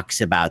weird. One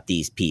talks about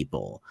these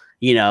people.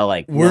 You know,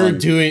 like we're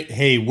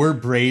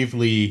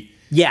bravely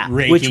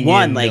raking which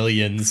one in like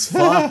millions.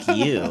 fuck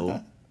you.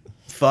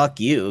 Fuck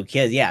you.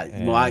 Because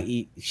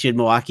should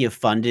Milwaukee have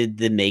funded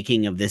the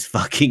making of this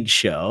fucking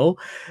show?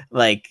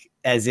 Like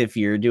as if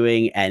you're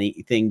doing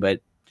anything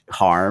but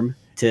harm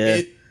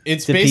to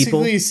it's to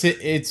basically people.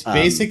 It's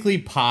basically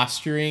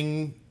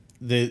posturing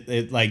that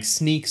it like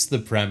sneaks the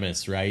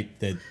premise, right?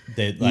 That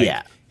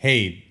like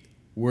hey,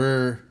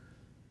 we're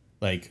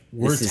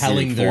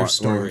telling their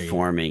story. We're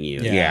informing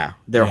you. Yeah.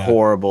 They're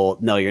horrible.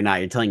 No, you're not.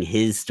 You're telling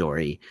his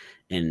story.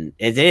 And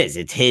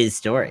it's his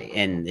story.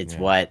 And it's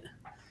what,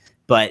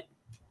 but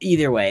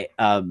either way,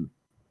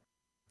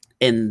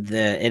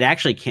 it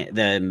actually can't,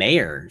 the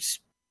mayors,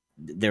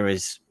 there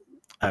was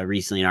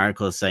recently an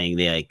article saying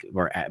they like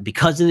were,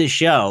 because of the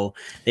show,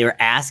 they were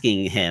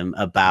asking him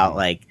about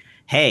like,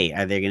 hey,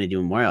 are they going to do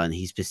a memorial? And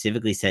he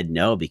specifically said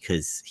no,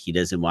 because he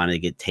doesn't want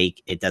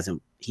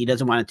to he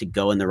doesn't want it to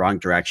go in the wrong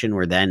direction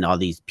where then all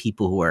these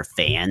people who are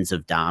fans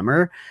of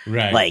Dahmer,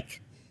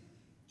 like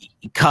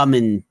come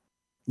and,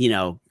 you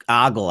know,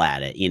 ogle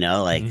at it, you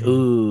know, like,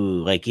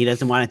 ooh, like he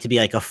doesn't want it to be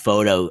like a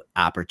photo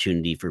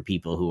opportunity for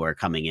people who are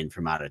coming in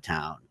from out of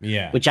town.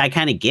 Yeah. Which I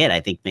kind of get,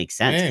 I think makes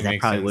sense, because that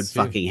probably would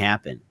fucking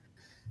happen.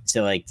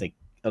 So like, it's like,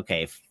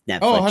 okay,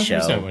 Netflix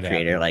show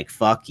creator, like,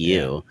 fuck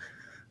you.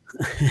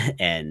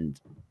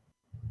 It's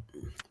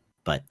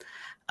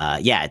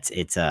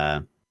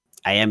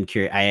I am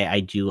curious. I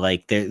do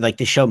like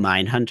the show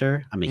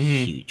Mindhunter. I'm a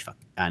huge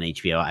on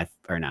HBO.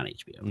 Or not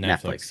HBO,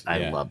 Netflix.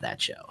 I love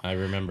that show. I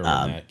remember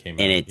when that came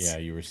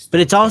out. You were. But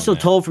it's also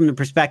told from the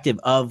perspective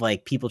of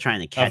like people trying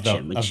to catch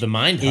him, which of the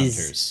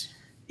Mindhunters.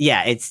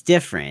 It's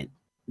different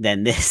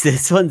than this.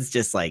 This one's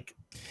just like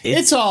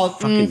it's all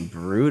fucking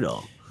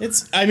brutal.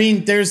 I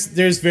mean, there's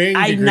varying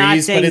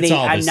degrees, but it's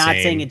all the same. I'm not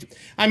saying it.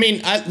 I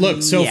mean,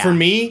 look. So for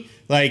me,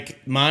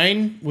 like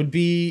mine would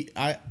be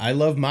I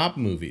love mob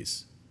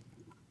movies.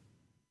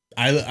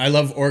 I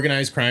love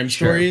organized crime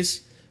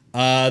stories.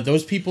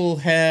 Those people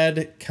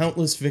had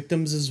countless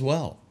victims as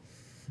well.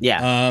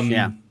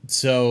 Yeah.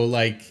 So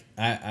like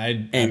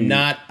I'm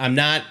not on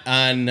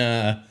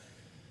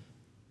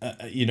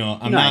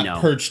I'm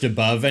not perched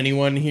above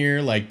anyone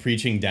here like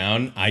preaching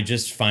down. I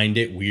just find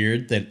it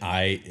weird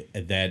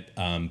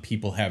that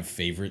people have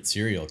favorite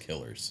serial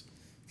killers.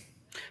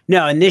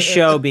 No, and this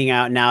show being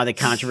out now, the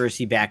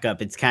controversy back up,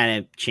 it's kind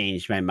of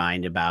changed my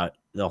mind about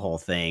the whole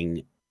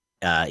thing.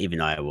 Even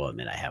though I will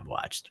admit I have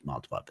watched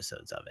multiple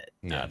episodes of it,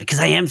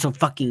 because I am so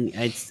fucking.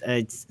 It's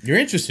you're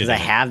interested. I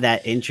have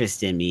that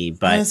interest in me,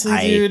 but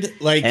honestly,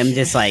 I'm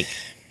just like.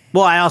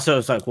 Well, I also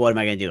was like, what am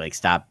I gonna do? Like,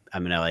 stop?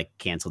 I'm gonna like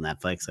cancel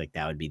Netflix. Like,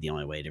 that would be the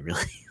only way to really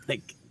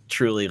like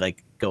truly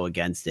like go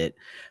against it.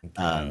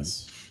 But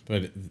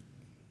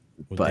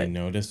they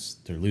notice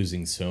they're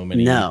losing so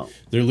many.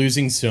 They're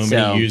losing so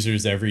many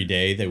users every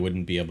day. They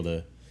wouldn't be able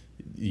to.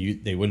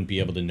 They wouldn't be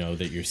able to know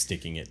that you're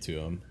sticking it to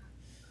them.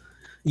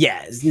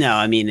 Yes, no,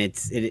 I mean it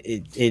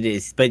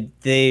is, but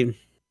it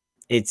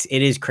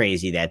is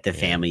crazy that the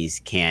families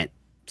can't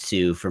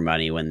sue for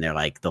money when they're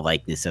like the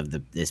likeness of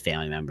this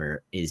family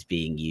member is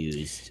being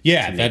used.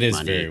 Yeah, that is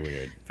very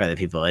weird for the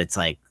people. It's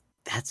like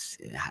that's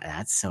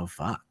so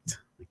fucked.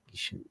 Like,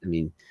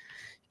 you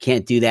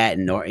can't do that.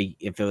 Nor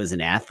if it was an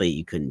athlete,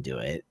 you couldn't do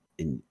it.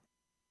 And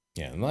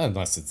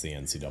unless it's the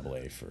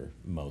NCAA for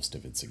most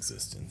of its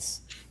existence.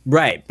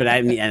 Right, but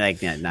I mean, I like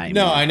that. I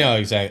know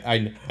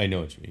exactly. I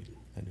know what you mean.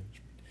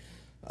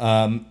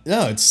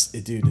 No, it's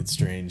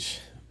strange.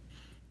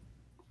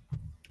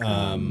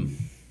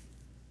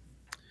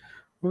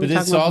 But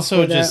it's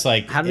also just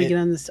like, how do we get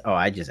on this? Oh,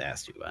 I just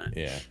asked you about it.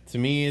 Yeah, to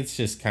me, it's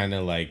just kind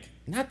of like,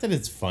 not that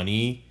it's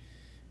funny,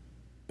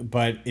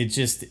 but it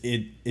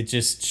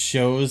just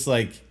shows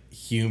like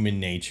human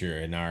nature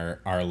and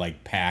our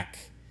like pack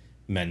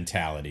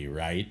mentality,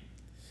 right?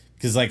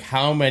 Because like,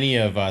 how many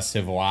of us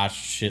have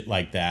watched shit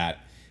like that,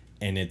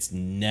 and it's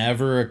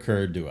never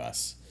occurred to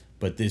us,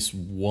 but this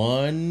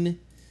one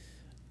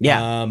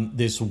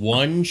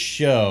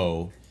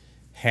show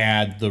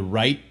had the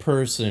right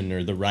person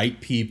or the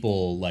right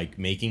people like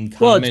making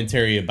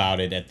commentary about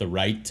it at the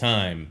right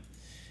time.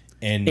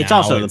 And it's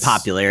also the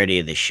popularity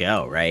of the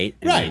show, right?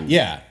 I mean,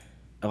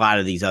 a lot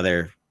of the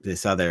other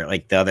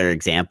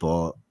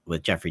example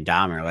with Jeffrey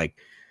Dahmer, like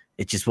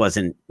it just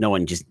wasn't, no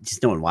one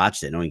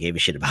watched it. No one gave a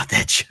shit about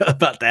that show,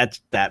 about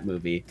that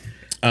movie.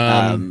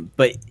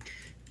 But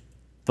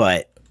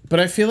I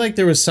feel like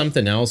there was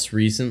something else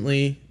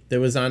recently that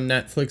was on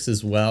Netflix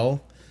as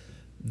well.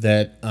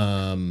 That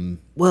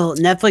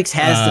Netflix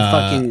has the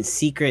fucking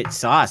secret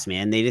sauce,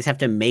 man. They just have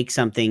to make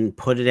something,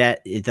 put it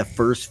at the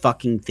first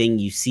fucking thing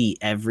you see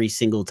every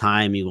single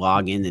time you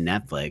log into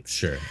Netflix.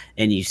 Sure.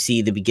 And you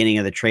see the beginning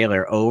of the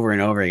trailer over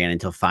and over again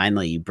until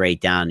finally you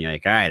break down and you're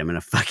like, all right, I'm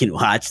gonna fucking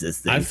watch this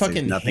thing. There's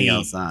nothing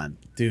else on.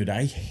 Dude,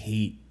 I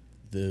hate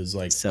those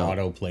like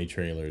autoplay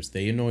trailers.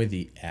 They annoy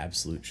the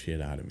absolute shit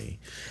out of me.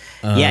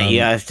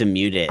 You have to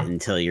mute it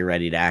until you're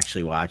ready to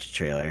actually watch a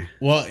trailer.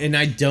 Well, and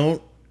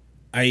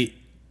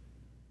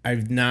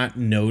I've not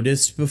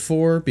noticed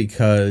before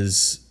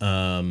because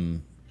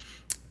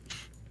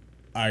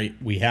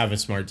we have a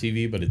smart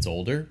TV, but it's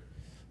older,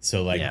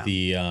 so like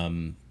Yeah.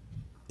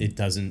 it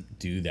doesn't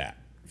do that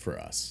for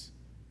us,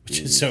 which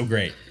is so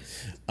great.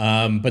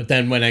 But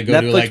then when I go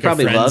Netflix to like a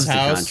probably friend's loves the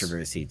house,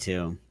 controversy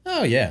too,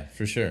 oh yeah,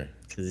 for sure.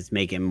 because it's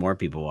making more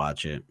people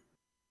watch it.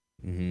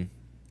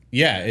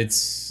 Yeah,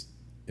 it's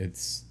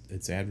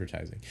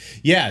advertising.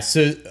 Yeah,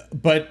 so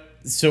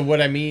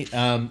what I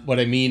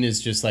mean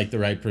is just like the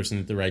right person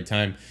at the right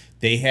time.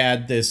 They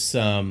had this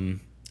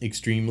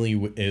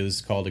it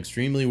was called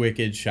Extremely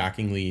Wicked,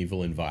 Shockingly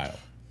Evil and Vile.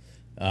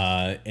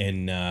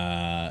 And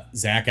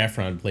Zac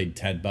Efron played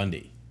Ted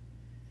Bundy.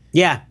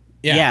 Yeah.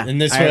 Yeah, and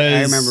this I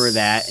was- remember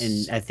that,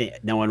 and I think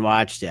no one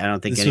watched it. I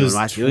don't think This anyone was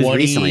watched it. It was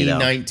recently though.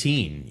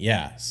 2019.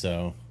 Yeah,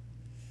 so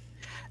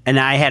And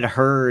I had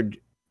heard,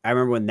 I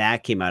remember when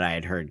that came out, I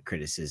had heard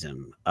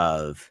criticism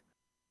of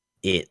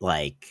it,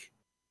 like,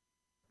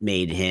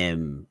 made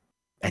him,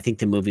 I think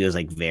the movie was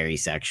like very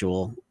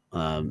sexual.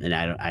 And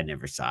I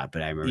never saw it,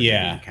 but I remember.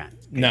 Yeah. there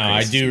being No,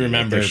 I criticism. do Like,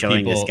 remember they're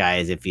showing this people- guy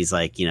as if he's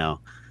like,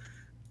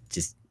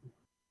 just,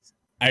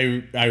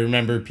 I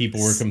remember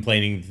people were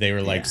complaining they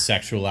were like Yeah.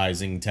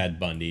 sexualizing Ted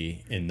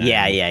Bundy in that.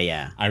 yeah.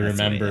 I That's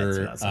what remember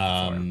I was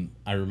looking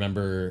for. I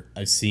remember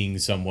seeing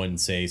someone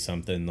say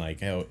something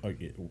like, "Oh,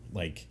 okay,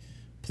 like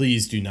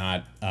please do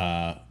not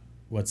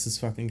what's this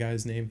fucking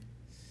guy's name?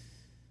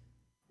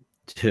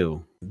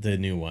 Who? The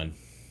new one.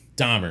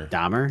 Dahmer.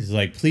 Dahmer? He's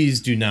like,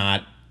 please do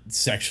not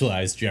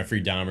sexualize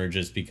Jeffrey Dahmer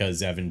just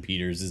because Evan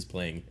Peters is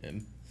playing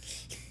him."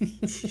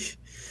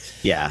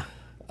 Yeah.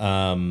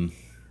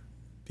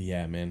 But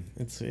yeah, man,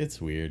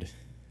 it's weird.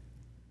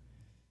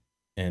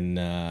 And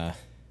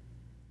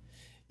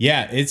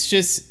yeah, it's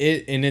just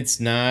and it's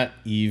not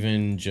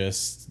even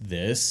just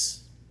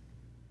this,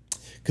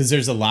 because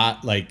there's a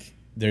lot, like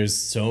there's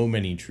so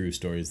many true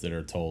stories that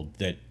are told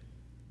that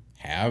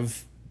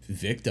have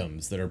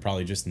victims that are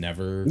probably just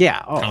never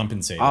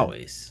compensated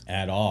always.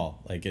 at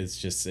all. Like it's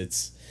just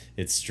it's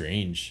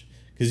strange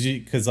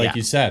because like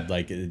you said,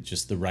 like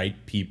just the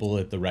right people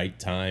at the right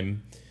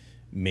time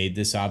made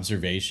this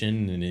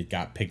observation and it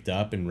got picked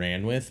up and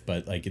ran with,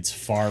 but like it's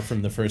far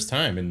from the first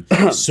time, and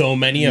so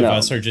many of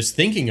us are just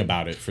thinking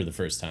about it for the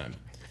first time.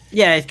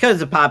 Yeah, it's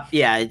because of pop.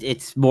 Yeah,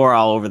 it's more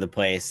all over the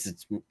place.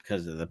 It's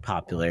because of the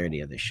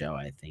popularity of the show,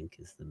 I think,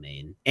 is the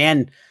main.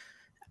 And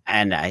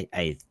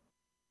I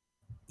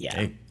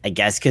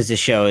guess because the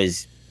show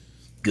is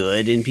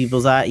good in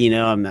people's eye.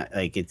 I'm not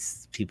like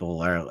it's people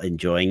are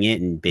enjoying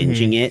it and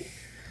binging it.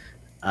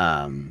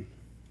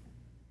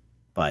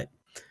 But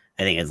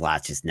I think it's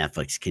lots. Just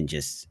Netflix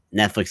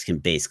can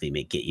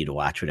basically get you to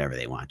watch whatever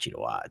they want you to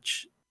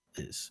watch.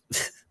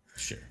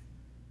 Sure.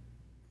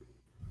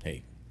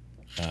 Hey,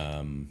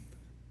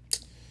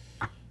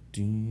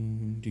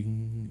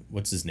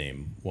 what's his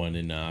name? Won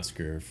an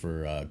Oscar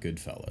for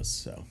Goodfellas,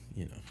 so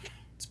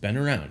it's been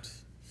around.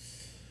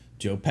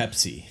 Joe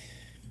Pesci.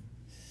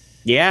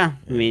 Yeah,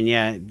 I mean,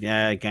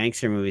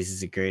 gangster movies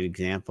is a great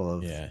example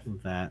of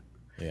that.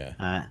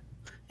 Yeah.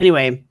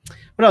 Anyway,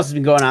 what else has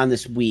been going on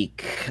this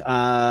week?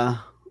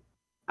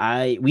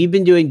 We've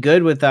been doing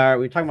good with we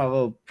were talking about a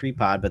little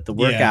pre-pod, but the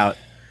workout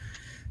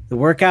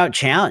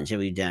challenge that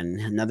we've done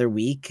another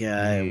week.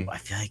 I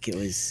feel like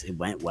it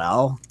went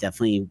well.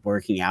 Definitely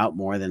working out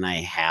more than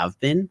I have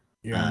been.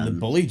 You're on the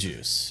bully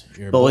juice.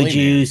 You're a Bully bully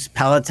juice,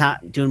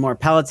 Peloton, doing more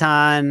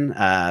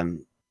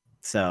Peloton.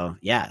 So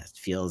yeah, it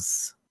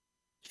feels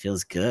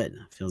good.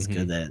 It feels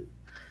good that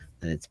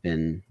it's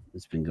been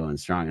going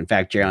strong. In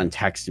fact, Geraldine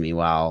texted me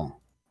while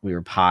we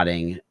were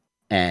potting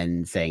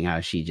and saying how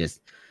she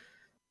just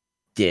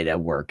did a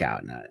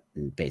workout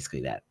and basically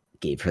that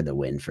gave her the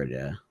win for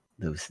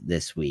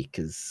this week,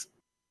 because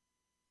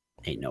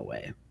ain't no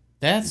way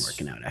I'm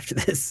working out after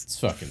this. It's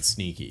fucking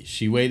sneaky.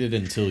 She waited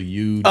until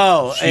you.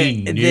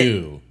 She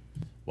knew.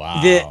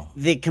 Wow.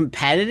 The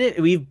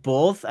competitive, we've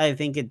both, I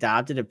think,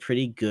 adopted a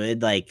pretty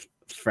good like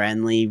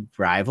friendly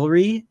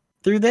rivalry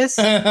through this,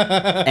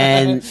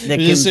 and the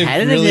This is a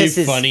really competitiveness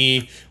is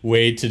funny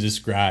way to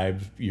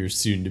describe your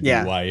soon-to-be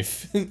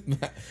wife.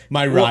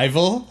 My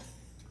rival.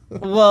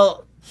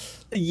 Well,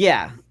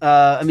 yeah.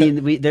 I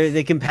mean,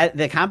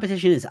 the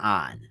competition is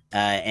on,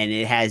 and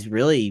it has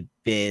really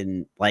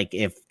been like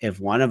if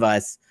one of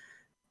us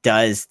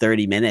does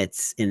 30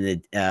 minutes in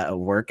the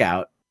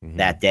workout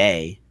that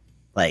day,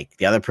 like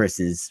the other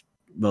person is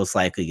most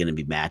likely going to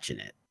be matching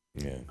it.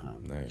 Yeah,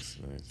 nice.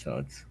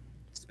 So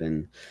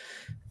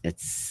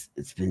it's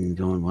been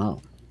going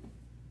well.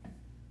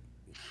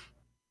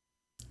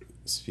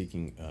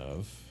 Speaking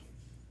of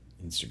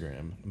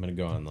Instagram, I'm gonna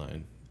go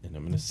online and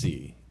I'm gonna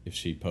see if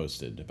she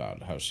posted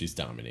about how she's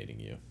dominating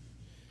you.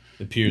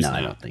 It appears not.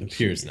 I don't think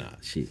appears not.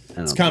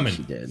 It's coming.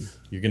 She did.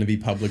 You're gonna be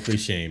publicly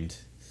shamed.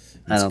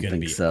 I don't gonna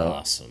think be so.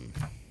 Awesome.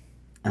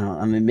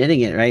 I'm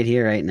admitting it right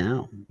here, right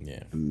now.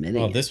 Yeah. I'm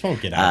admitting it. This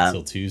won't get out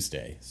until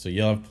Tuesday, so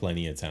you'll have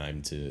plenty of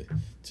time to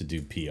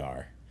do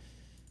PR.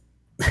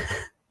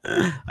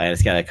 I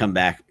just got to come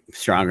back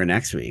stronger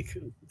next week,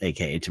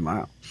 aka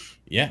tomorrow.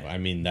 Yeah, I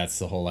mean that's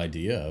the whole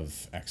idea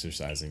of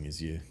exercising,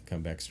 is you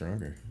come back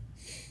stronger.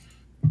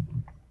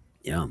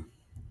 Yeah,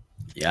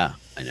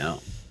 I know.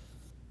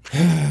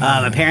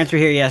 My parents were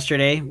here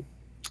yesterday,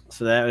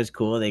 so that was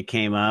cool. They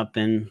came up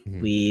and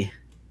we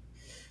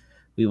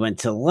went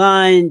to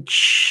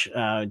lunch,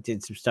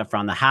 did some stuff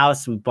around the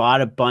house. We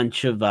bought a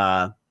bunch of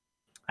I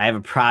have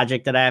a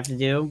project that I have to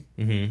do,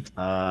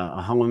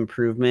 a home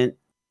improvement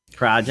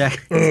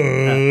project.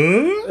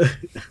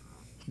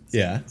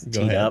 Yeah,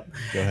 go ahead.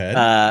 Go ahead.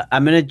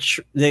 I'm gonna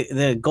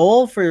the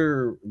goal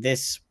for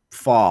this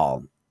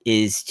fall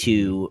is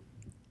to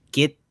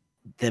get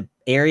the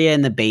area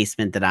in the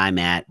basement that I'm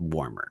at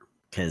warmer,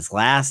 because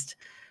last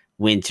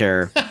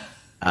winter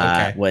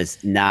was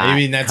not. I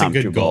mean, that's a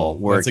good goal.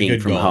 Working that's a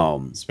good from goal,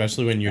 home,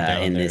 especially when you're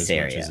down in there this as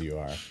area. much as you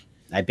are.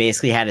 I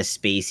basically had a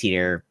space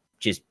heater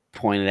just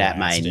pointed at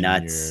my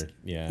nuts.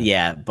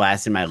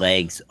 Blasting my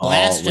legs all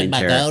winter.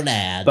 My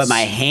gonads. But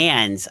my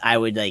hands, I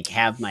would like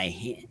have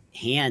my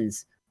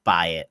hands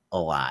by it a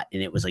lot,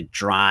 and it was like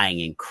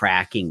drying and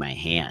cracking my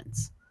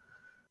hands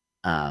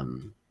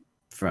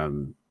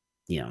from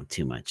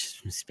too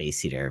much space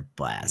heater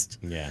blast.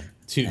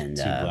 Too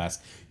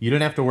blast. You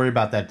don't have to worry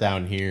about that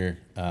down here.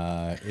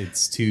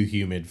 It's too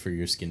humid for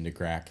your skin to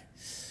crack.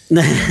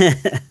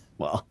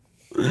 Well,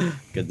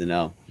 good to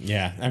know.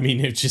 Yeah, I mean,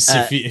 it's just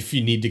if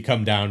you need to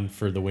come down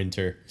for the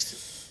winter.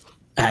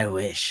 I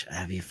wish.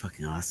 That'd be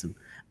fucking awesome.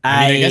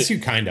 I guess you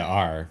kind of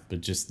are, but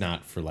just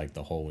not for like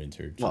the whole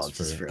winter.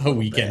 Just for a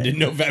weekend in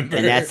November.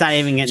 And that's not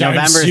even.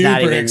 November's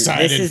not even. This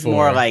is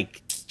more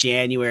like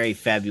January,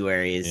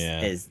 February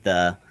is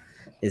the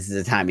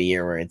time of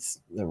year where it's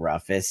the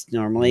roughest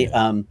normally.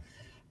 Yeah.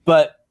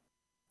 But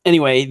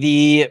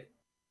anyway,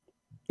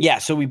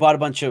 so we bought a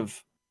bunch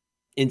of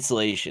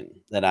insulation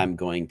that I'm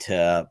going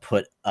to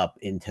put up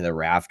into the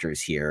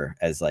rafters here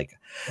as like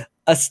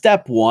a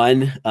step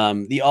one.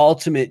 The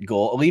ultimate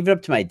goal, I'll leave it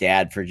up to my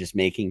dad for just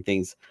making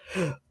things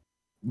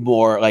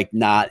more like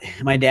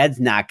my dad's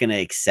not going to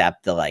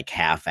accept the like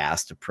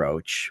half-assed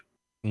approach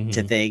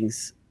to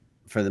things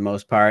for the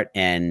most part.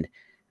 And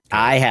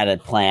I had a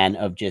plan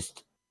of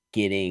just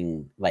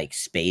getting like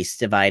space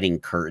dividing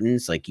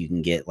curtains. Like you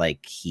can get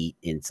like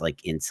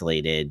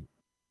insulated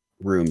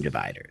room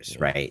dividers,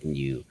 right? And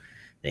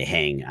they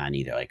hang on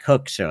either like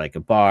hooks or like a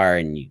bar.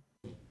 And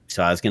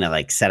so I was going to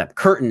like set up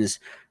curtains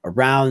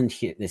around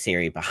this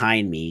area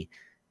behind me,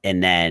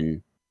 and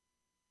then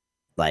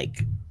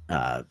like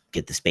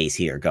get the space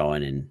heater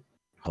going and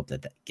hope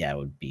that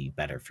would be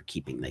better for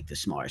keeping like the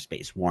smaller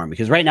space warm,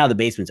 because right now the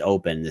basement's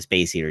open. The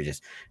space heater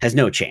just has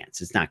no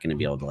chance. It's not going to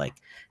be able to like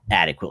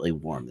adequately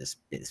warm this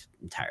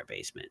entire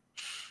basement.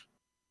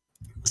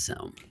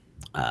 So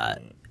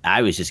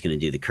I was just going to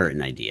do the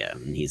curtain idea,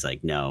 and he's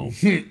like, no,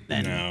 we're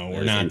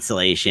not.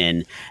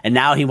 Insulation. And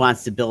now he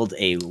wants to build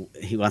the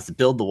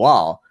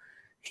wall.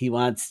 He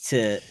wants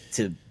to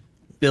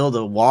build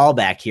a wall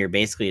back here,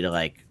 basically to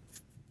like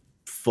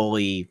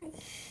fully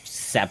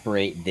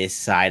separate this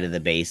side of the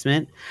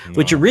basement,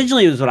 which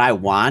originally was what I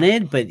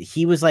wanted, but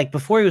he was like,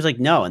 before he was like,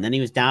 no. And then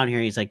he was down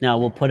here. He's like, no,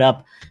 we'll put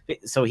up.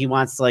 So he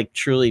wants to like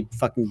truly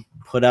fucking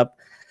put up.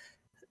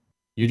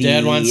 Your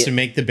dad wants to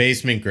make the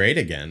basement great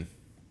again.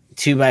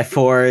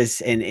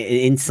 2x4s and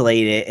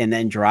insulate it, and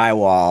then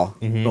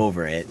drywall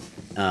over it,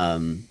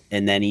 and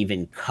then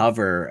even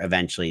cover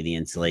eventually the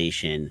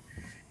insulation.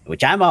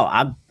 Which I'm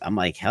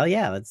like, hell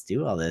yeah, let's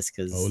do all this,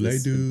 because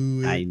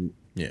I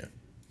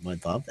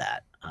would love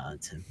that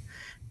to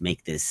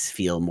make this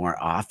feel more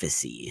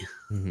officey,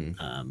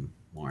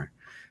 more.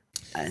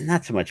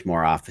 Not so much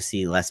more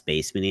officey, less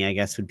basementy, I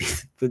guess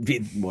would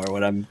be more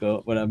what I'm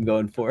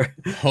going for.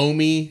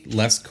 Homey,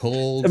 less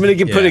cold. I'm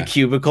gonna put a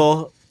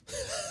cubicle.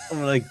 I'm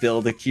gonna like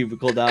build a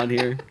cubicle down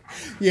here.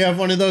 You have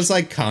one of those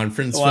like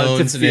conference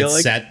phones, and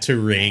it's set to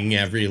ring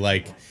every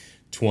like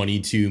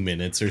 22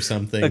 minutes or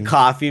something. A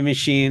coffee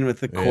machine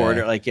with a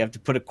quarter, like you have to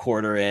put a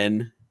quarter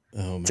in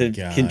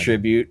to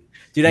contribute.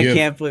 Dude, I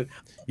can't believe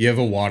you have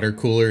a water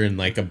cooler and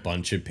like a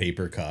bunch of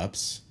paper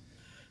cups.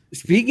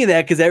 Speaking of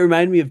that, because that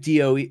reminded me of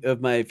DOE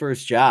of my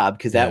first job,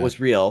 because that was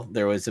real.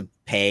 There was a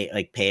pay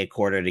a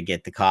quarter to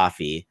get the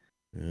coffee.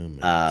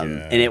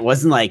 And it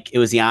wasn't like it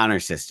was the honor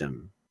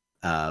system,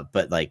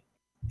 but like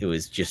it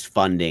was just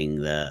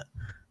funding the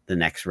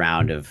next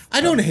round of.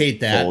 I don't hate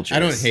that. Folgers. I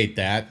don't hate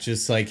that.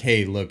 Just like,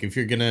 hey, look, if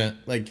you're gonna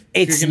it's not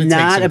take some a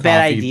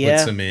bad coffee, idea.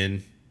 Put some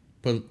in.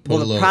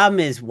 The problem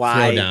is,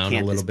 why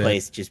can't this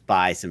place just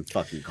buy some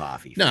fucking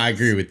coffee? No, I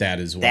agree with that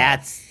as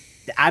well.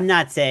 I'm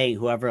not saying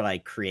whoever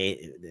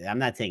I'm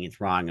not saying it's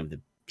wrong of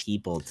the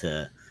people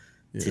to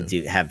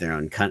have their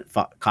own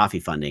coffee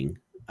funding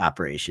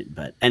operation.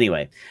 But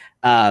anyway,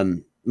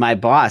 my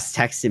boss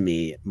texted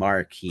me,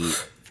 Mark,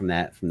 from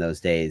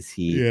those days,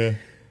 he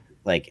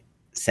like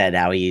said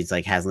how he's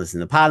like hasn't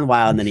listened to the pod in a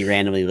while, and then he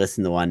randomly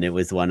listened to one. It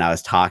was the one I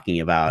was talking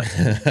about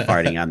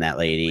farting on that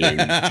lady and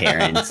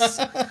Terrence.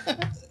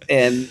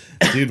 And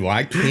dude,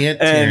 why can't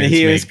Terrence and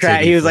he was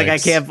crying? He was like, I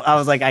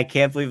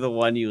can't believe the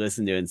one you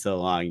listened to in so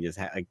long, just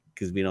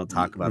because we don't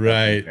talk about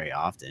that very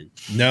often.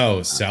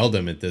 No,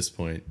 seldom at this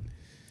point.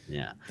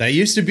 Yeah, that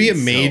used to be a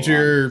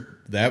major.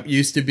 That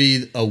used to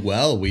be a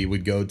well we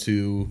would go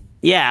to.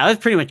 Yeah, I was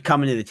pretty much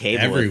coming to the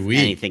table every with week,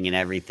 anything and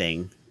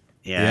everything.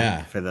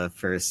 Yeah, for the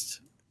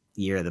first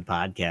year of the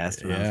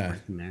podcast. When I was Yeah.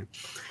 working there.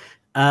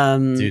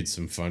 Dude,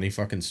 some funny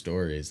fucking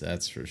stories,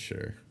 that's for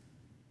sure.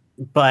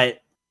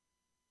 But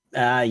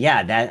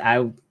yeah, that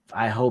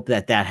I hope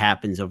that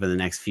happens over the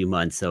next few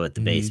months. So at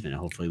the basement,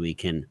 hopefully we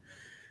can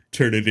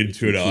Turn it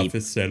into an keep,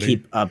 office setting.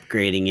 keep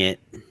upgrading it.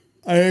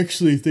 I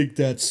actually think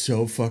that's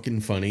so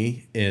fucking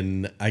funny,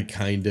 and I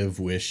kind of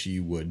wish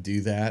you would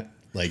do that.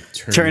 Like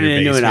turn your it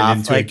into basement an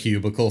into a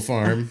cubicle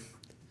farm.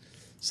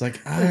 It's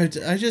like I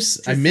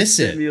miss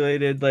it.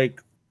 Simulated,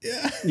 like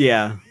Yeah,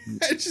 yeah.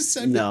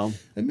 No.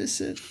 I miss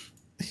it.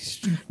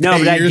 No, Pay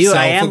but I do. I yourself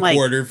am a like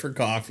quarter for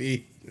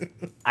coffee.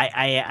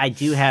 I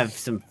do have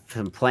some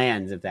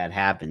plans if that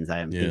happens.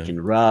 I'm Yeah. thinking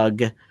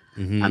rug.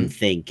 Mhm. I'm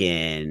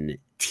thinking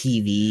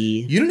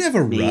TV. You don't have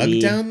a maybe.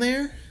 rug down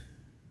there?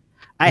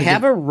 I Like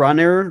have a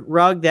runner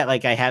rug that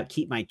like I have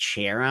keep my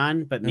chair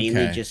on, but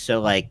mainly Okay. just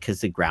so like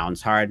because the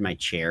ground's hard, my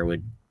chair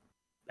would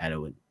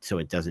so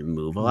it doesn't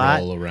move a lot.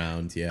 Roll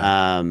around,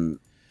 yeah.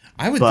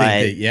 I would but-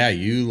 think that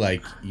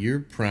you're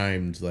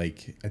primed.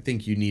 Like I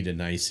think you need a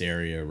nice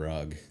area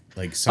rug,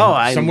 like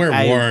somewhere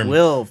I warm.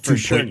 will for to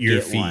sure put your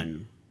get feet.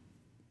 one.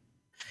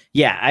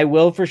 Yeah, I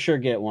will for sure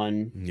get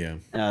one. Yeah.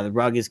 The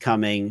rug is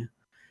coming.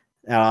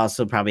 That'll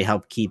also probably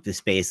help keep the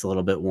space a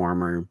little bit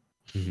warmer.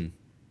 Mhm.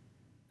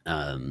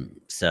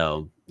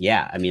 So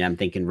yeah, I mean, I'm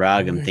thinking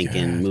rug. I'm my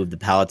thinking God. move the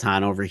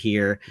Peloton over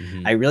here.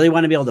 Mhm. I really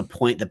want to be able to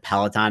point the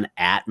Peloton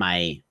at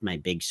my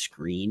big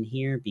screen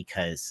here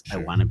because I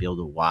Sure. want to be able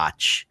to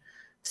watch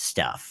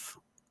stuff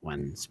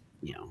when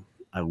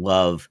I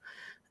love.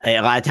 A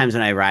lot of times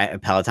when I ride a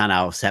Peloton,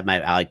 I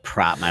like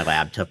prop my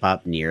laptop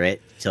up near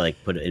it to like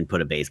put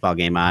a baseball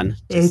game on.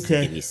 Just to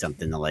Okay. give me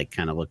something to like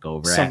kind of look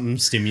over Something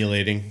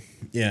stimulating.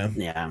 Yeah. at.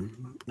 Yeah.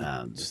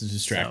 Just to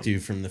distract so- you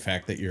from the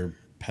fact that you're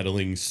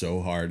pedaling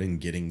so hard and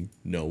getting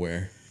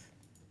nowhere.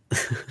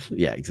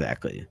 Yeah,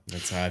 exactly.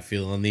 That's how I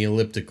feel on the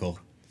elliptical.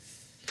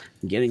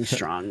 Getting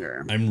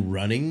stronger. I'm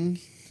running.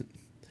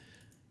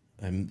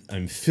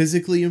 I'm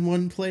physically in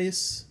one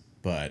place,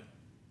 but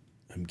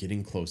I'm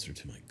getting closer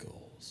to my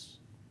goals.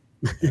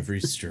 Every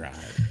stride.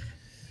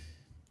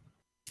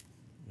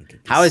 Look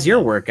at this How is your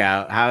suck.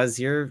 workout? How has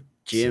your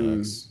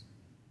gym Sucks.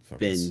 Fucking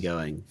been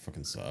going?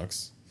 Fucking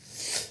sucks.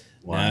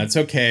 Why? Nah, it's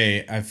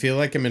okay. I feel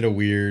like I'm in a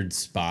weird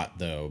spot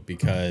though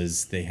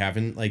because they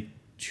haven't like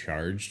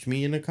charged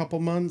me in a couple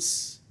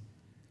months,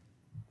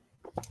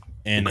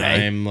 and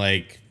Okay. I'm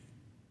like,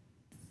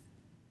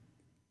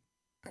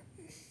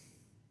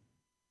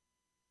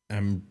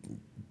 I'm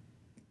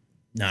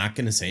not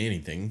gonna say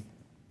anything.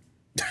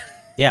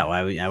 Yeah, well,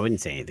 I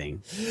wouldn't say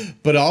anything.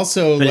 But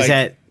also, But like, is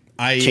that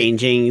I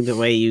changing the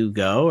way you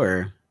go,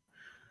 or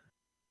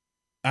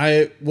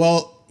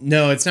well,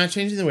 no, it's not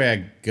changing the way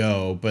I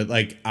go, but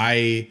like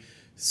I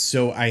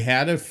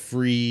had a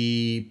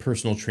free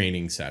personal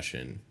training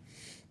session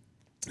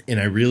and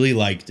I really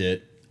liked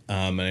it.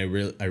 And I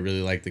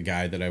really liked the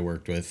guy that I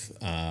worked with.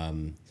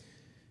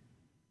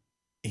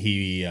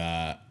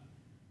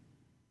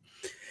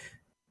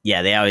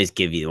 yeah, they always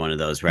give you one of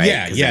those, right?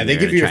 Yeah, 'Cause yeah, then they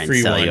they're give you a gonna try and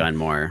free sell one. you on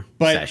more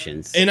but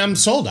sessions. and I'm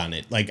sold on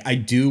it. Like I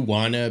do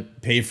want to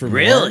pay for more.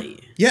 Really?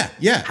 Yeah,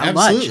 How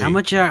absolutely.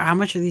 much? How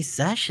much are these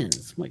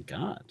sessions? Oh my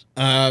god!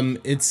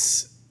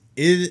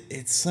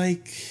 It's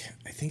like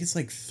I think it's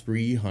like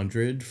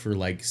 300 for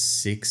like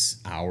 6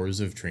 hours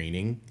of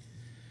training,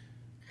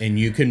 and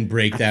you can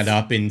break that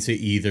up into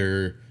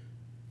either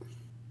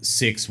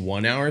 6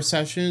 1-hour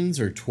sessions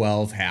or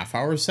 12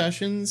 half-hour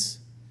sessions,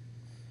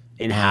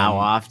 And how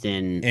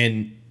often?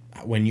 and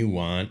when you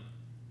want.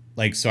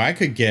 Like, so I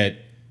could get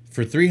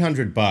for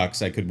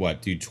 $300, I could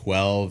do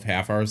 12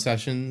 half-hour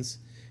sessions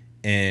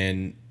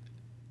and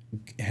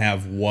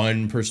have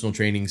one personal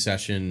training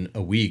session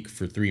a week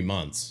for 3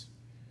 months.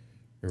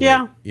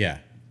 Yeah. Yeah.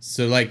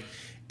 So like,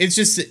 it's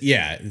just,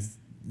 yeah.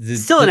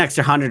 Still an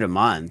extra $100 a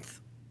month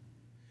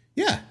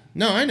Yeah.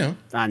 No, I know.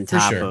 on For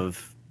top sure.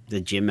 of the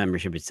gym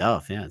membership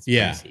itself. Yeah, it's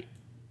Yeah. pricey.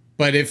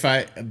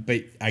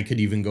 But I could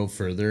even go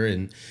further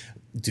and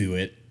do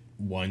it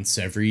once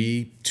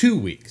every 2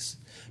 weeks.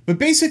 But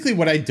basically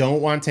what I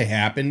don't want to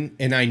happen,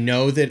 and I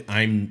know that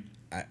I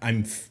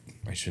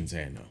shouldn't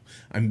say I know.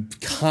 I'm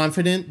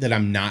confident that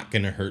I'm not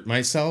going to hurt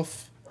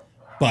myself,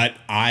 but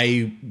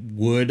I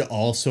would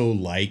also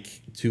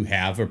like to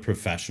have a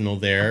professional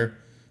there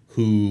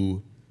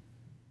who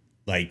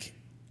like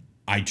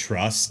I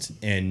trust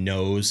and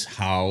knows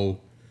how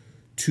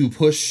to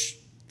push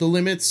the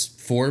limits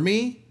for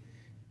me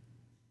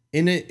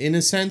in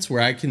a sense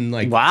where I can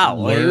like Wow,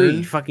 what are learn.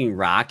 you fucking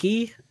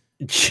Rocky?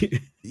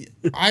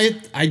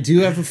 I do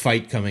have a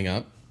fight coming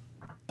up.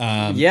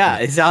 Yeah,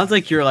 it sounds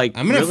like you're like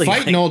I'm gonna really, fight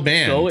like, an old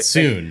man going-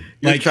 soon.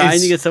 You're Like, trying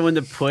it's- to get someone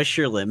to push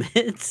your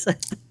limits.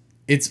 What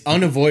It's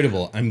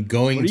unavoidable. I'm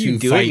going are to you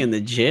doing fight. in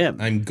the gym?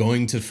 I'm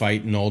going to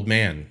fight an old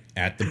man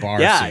at the bar.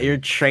 Yeah, soon. you're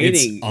training.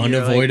 It's You're like-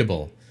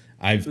 unavoidable.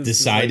 I've This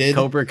is like decided.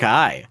 Cobra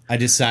Kai. I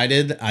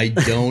decided I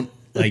don't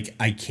like.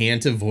 I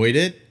can't avoid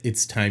it.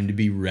 It's time to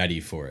be ready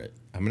for it.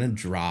 I'm gonna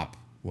drop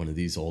one of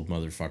these old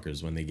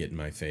motherfuckers when they get in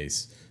my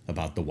face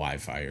about the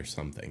Wi-Fi or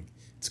something.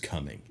 It's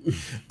coming.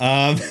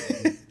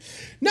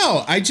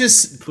 No, I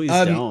just Please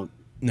don't.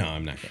 No,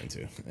 I'm not going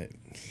to.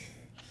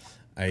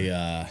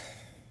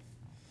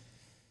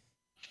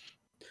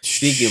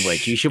 Speaking of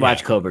which, you should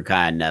watch Cobra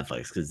Kai on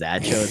Netflix because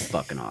that show is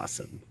fucking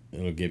awesome.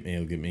 It'll get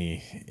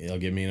me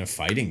in a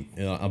fighting.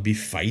 I'll be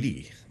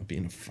fighty. I'll be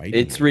in a fighting.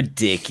 It's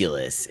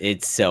ridiculous.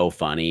 It's so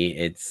funny.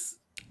 It's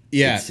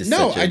just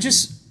no, such a I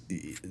just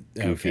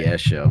goofy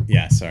ass show.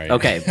 Yeah, sorry.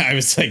 Okay. I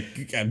was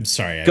like, I'm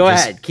sorry. Go I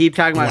just ahead. Keep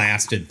talking about.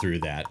 blasted through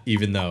that,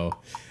 even though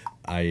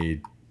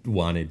I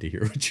wanted to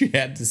hear what you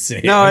had to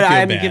say. No, I feel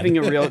I'm bad. giving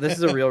a real. This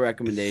is a real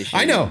recommendation.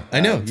 I know.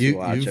 to You've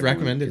watch, everyone,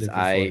 recommended it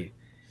because before.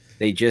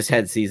 They just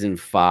had season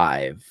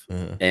 5,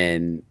 Uh-huh.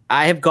 and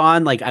I have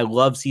gone like I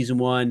love season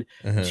 1,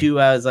 Uh-huh. 2.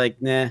 I was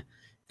like nah,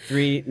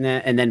 3 nah,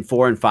 and then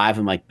 4 and 5.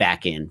 I'm like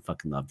back in.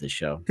 Fucking love this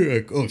show. You're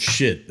like, oh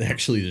shit!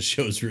 Actually, the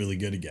show's really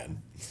good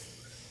again.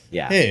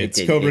 Yeah. Hey,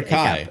 it's Cobra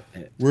Kai.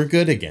 We're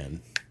good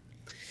again.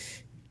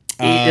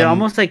 They're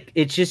almost like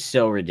it's just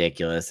so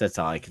ridiculous. That's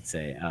all I could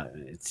say.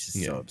 It's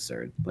just so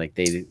absurd. Like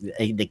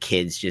the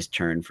kids just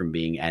turn from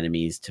being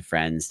enemies to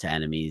friends to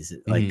enemies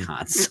like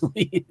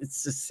constantly.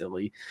 It's just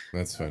silly.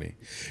 That's funny.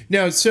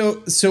 No,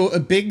 so a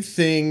big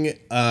thing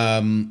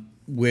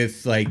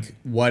with like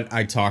what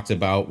I talked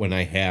about when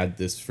I had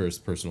this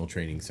first personal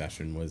training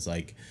session was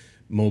like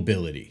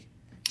mobility.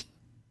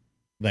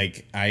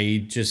 Like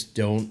I just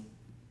don't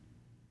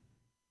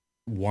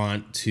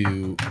want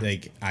to,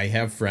 like, I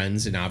have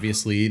friends and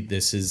obviously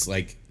this is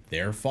like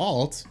their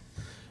fault.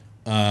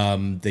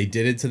 They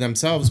did it to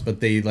themselves,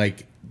 but they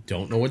like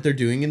don't know what they're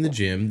doing in the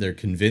gym. They're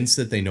convinced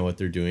that they know what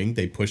they're doing.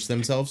 They push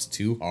themselves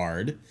too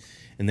hard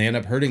and they end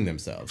up hurting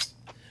themselves.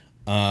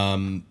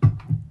 And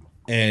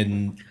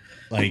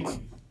like,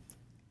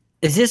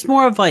 Is this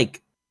more of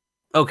like,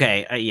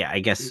 okay, yeah, I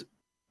guess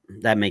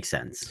that makes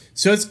sense.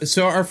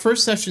 so our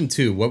first session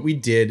too, what we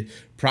did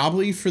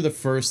probably for the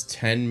first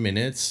 10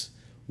 minutes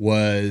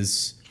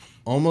was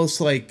almost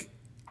like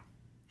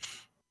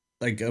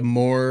a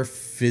more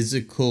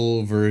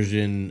physical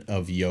version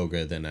of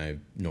yoga than I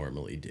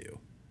normally do.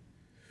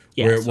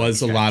 Yeah, where it so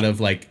was a lot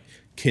of like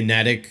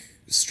kinetic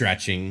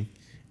stretching,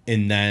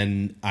 and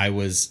then I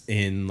was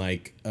in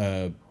like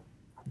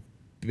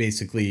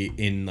basically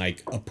in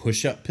like a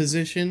push-up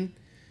position,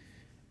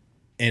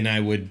 and I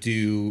would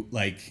do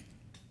like,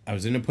 I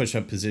was in a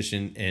push-up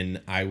position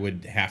and I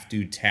would have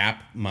to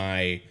tap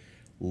my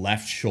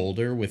left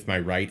shoulder with my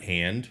right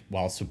hand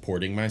while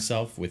supporting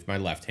myself with my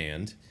left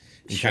hand,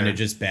 and kind of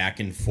just back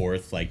and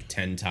forth like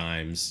 10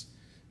 times,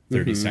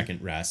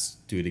 30-second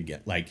rest, do it again,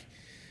 like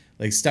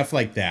stuff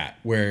like that,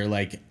 where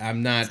like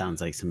I'm not, Sounds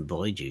like some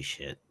bully juice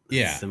shit.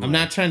 yeah, Similar. I'm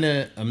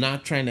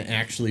not trying to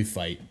actually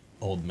fight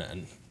old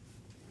men,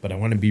 but I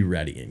want to be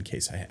ready in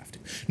case I have to.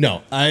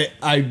 No,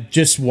 I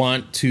just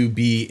want to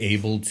be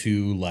able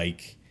to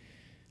like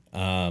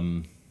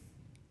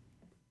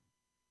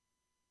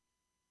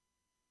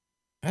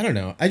I don't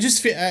know. I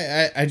just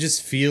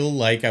feel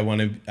like I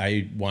want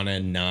to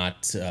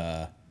not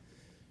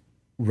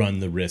run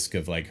the risk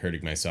of like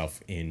hurting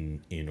myself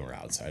in or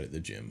outside of the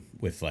gym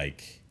with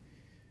like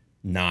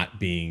not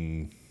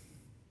being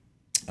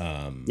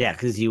Yeah,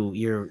 because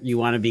you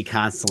want to be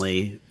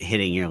constantly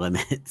hitting your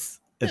limits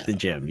at the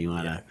gym. You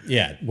want to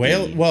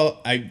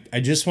well, I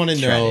just want to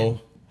know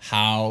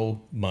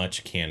how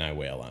much can I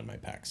wail on my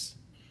pecs.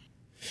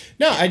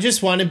 No, I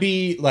just want to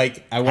be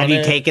like, I want. Have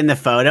you taken the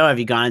photo? Have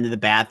you gone into the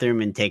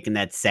bathroom and taken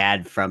that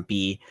sad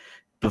frumpy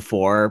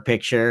before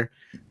picture?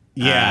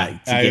 Yeah,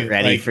 to get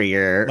ready for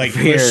your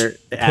push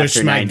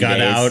after my 90 gut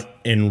days. out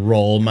and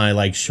roll my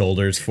like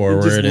shoulders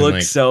forward. Just and look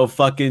like, so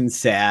fucking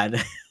sad.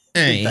 I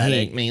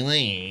hate my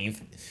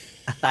life.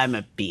 I'm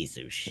a piece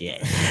of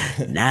shit.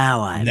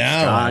 Now I'm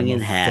strong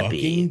and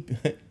happy.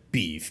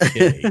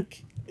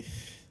 Beefcake.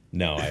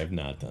 No, I have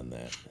not done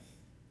that.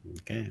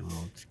 Okay,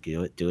 well,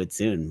 do it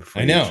soon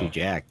before I know. you're too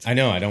jacked. I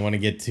know. I don't want to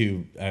get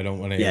too. I don't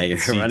want to. Yeah, you're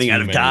see running too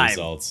out of many time.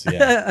 Results.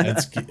 Yeah,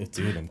 that's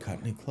dude. I'm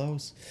cutting it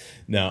close.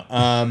 No.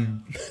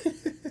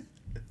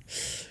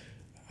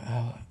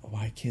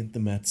 Why can't the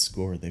Mets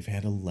score? They've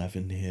had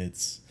 11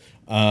 hits.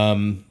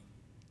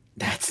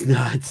 That's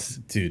nuts.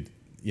 Dude.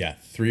 Yeah,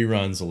 3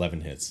 runs,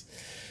 11 hits.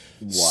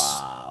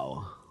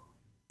 Wow.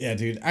 Yeah,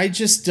 dude. I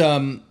just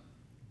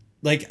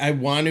like I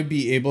want to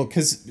be able,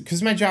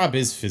 because my job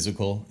is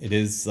physical. It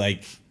is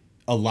like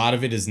a lot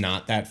of it is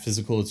not that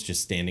physical. It's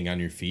just standing on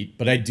your feet.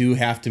 But I do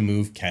have to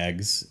move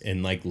kegs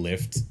and like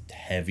lift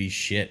heavy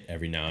shit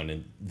every now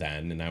and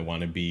then. And I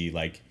want to be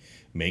like,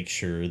 make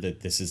sure that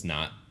this is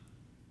not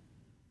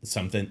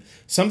something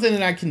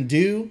that I can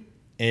do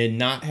and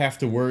not have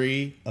to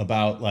worry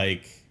about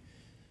like,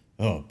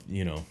 oh,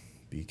 you know,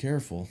 be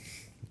careful.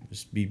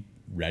 Just be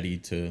ready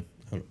to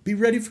be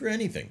ready for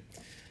anything.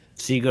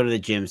 So you go to the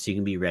gym so you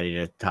can be ready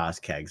to toss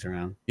kegs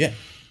around. Yeah.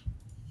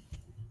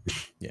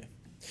 Yeah.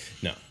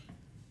 No.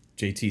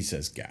 JT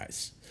says,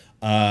 guys,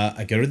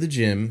 I go to the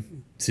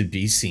gym to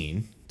be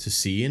seen, to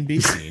see and be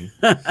seen.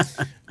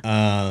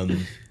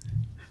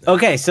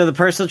 Okay, so the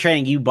personal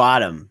training, you bought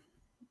them.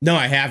 No,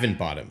 I haven't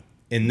bought them.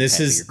 And this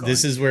Okay, is but you're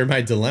this going. is where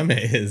my dilemma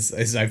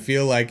is I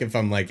feel like if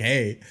I'm like,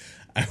 hey,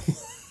 I,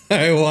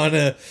 I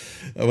wanna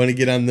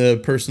get on the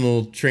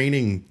personal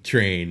training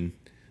train,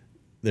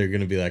 they're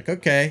gonna be like,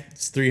 okay,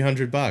 it's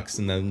 $300,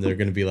 and then they're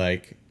gonna be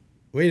like,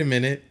 wait a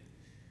minute,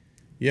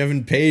 you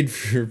haven't paid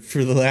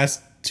for the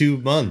last 2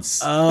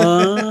 months.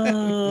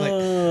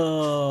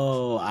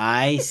 Oh,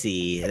 I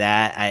see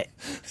that.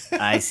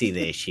 I see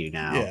the issue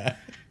now. Yeah.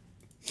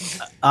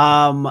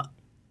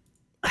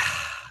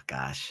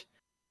 Gosh.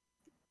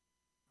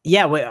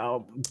 Yeah, wait,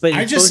 but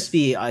I it's just- supposed to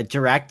be a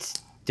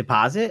direct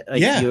deposit.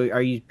 Like, Yeah.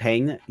 are you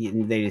paying that?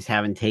 They just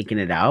haven't taken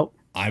it out.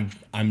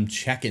 I'm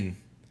checking,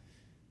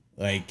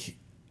 like,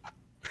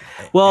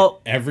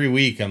 Well, every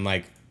week. I'm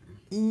like,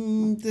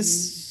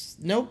 this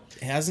nope,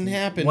 hasn't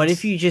happened. what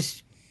if you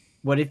just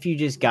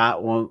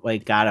got one,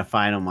 like got a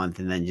final month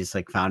and then just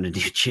like found a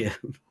new gym?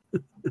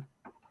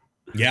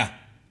 Yeah,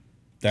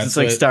 that's Just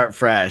like what- start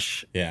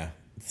fresh. Yeah,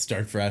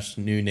 start fresh,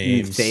 new You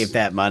names, save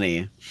that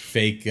money.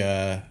 fake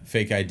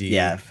ID.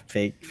 Yeah,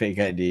 fake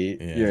ID.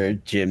 Yeah. You're a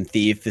gym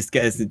thief. This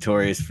guy's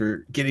notorious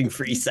for getting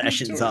free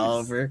sessions all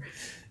over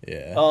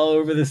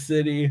the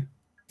city.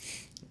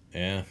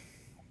 Yeah.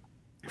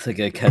 It's like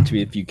a catch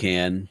me if you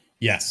can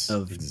Yes.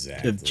 of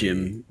exactly. of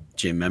gym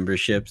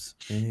memberships.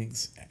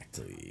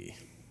 Exactly.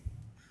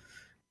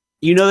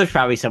 You know, there's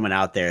probably someone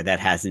out there that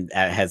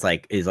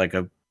is like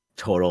a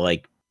total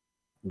like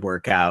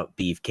workout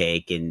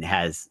beefcake and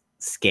has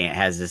a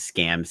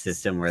scam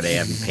system where they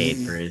haven't paid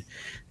for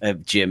a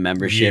gym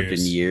membership in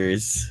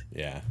years.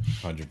 Yeah,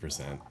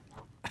 100%.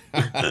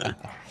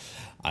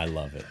 I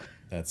love it.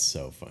 That's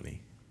so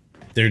funny.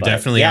 They're But,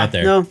 definitely yeah, out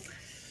there. No,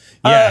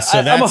 Yeah, so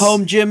I'm a that's-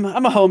 home gym.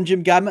 I'm a home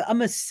gym guy.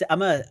 I'm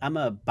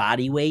a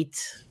body weight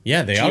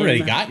Yeah, they Gym.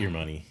 already got your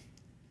money.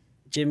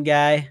 gym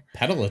guy.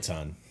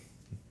 Peloton.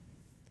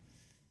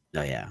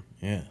 Oh yeah.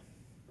 Yeah.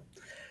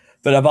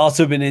 But I've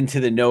also been into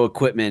the no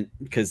equipment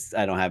because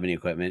I don't have any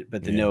equipment,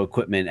 but the Yeah. no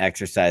equipment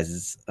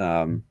exercises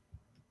Yeah.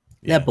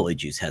 that Bully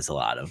Juice has a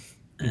lot of.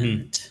 Mhm.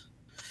 And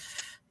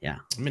yeah,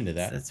 I'm into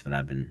that. that's what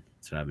I've been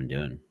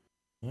doing.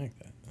 I like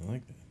that.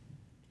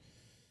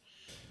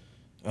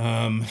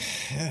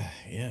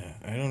 Yeah,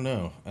 I don't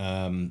know.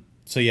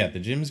 So yeah, the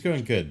gym's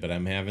going good, but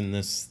I'm having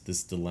this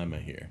dilemma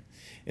here.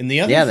 And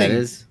the other Yeah, thing, that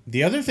is.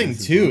 the other thing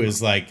too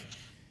is like,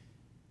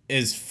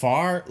 as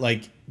far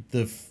like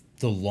the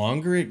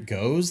longer it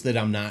goes that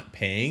I'm not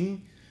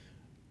paying,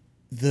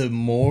 the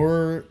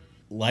more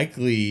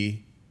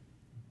likely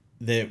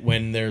that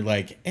when they're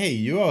like, "Hey,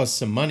 you owe us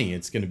some money,"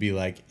 it's going to be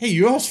like, "Hey,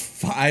 you owe us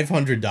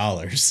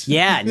 $500."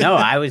 Yeah, no,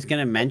 I was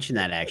gonna mention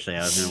that actually.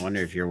 I was gonna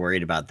wonder if you're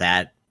worried about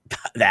that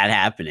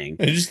happening.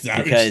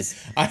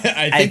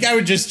 I think I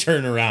would just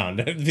turn around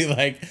and be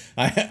like,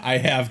 I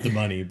have the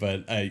money,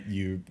 but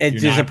you're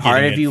There's not a part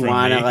getting of it you from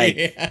want to me. like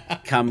Yeah.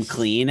 come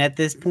clean at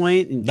this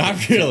point. And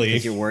Not really.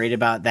 because you're worried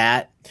about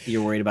that.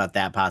 You're worried about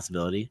that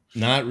possibility.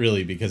 Not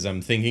really, because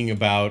I'm thinking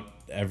about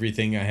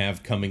everything I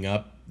have coming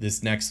up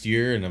this next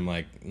year, and I'm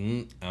like,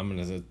 I'm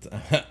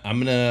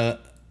gonna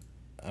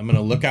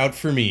look out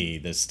for me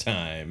this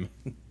time.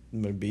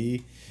 I'm gonna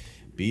be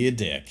a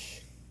dick.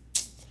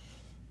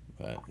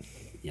 But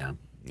Yeah.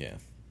 yeah.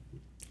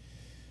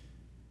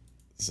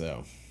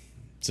 So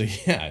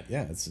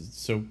yeah.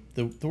 So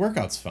the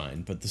workout's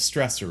fine, but the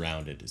stress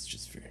around it is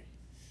just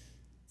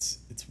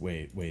it's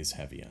weighs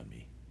heavy on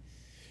me.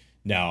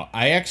 Now,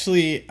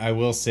 I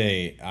will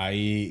say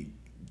I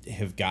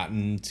have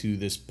gotten to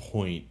this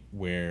point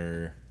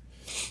where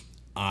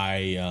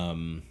I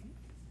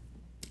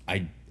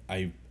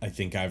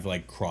think I've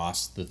like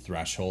crossed the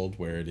threshold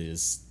where it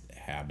is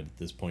habit at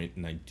this point,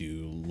 and I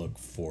do look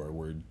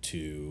forward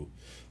to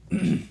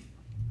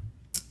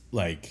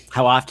like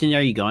How often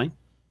are you going?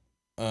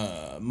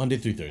 Monday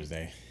through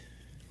Thursday.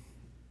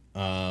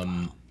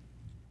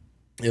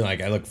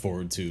 Like I look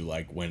forward to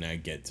like when I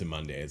get to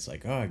Monday, it's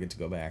like, oh, I get to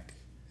go back.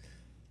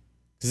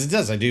 Because it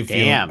does. I do feel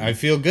Damn. I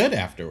feel good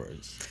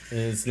afterwards. And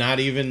it's not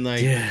even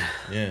like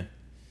yeah.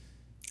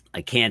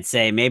 I can't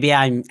say. Maybe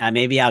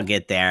I'll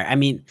get there. I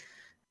mean,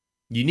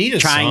 You need a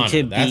Trying sauna.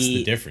 to That's the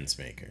be- difference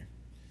maker.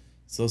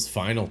 It's those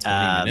final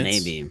 20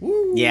 minutes. maybe.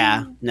 Woo.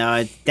 Yeah,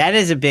 no, that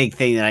is a big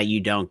thing that you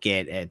don't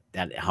get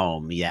at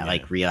home. Yeah, Yeah.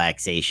 like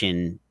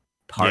relaxation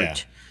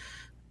part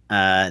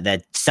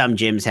that some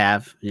gyms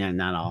have. Yeah,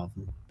 not all of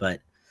them,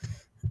 but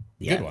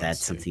yeah, Good ones, that's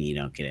too. something you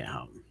don't get at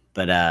home.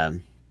 But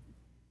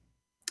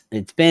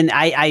it's been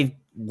I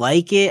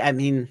like it. I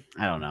mean,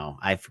 I don't know.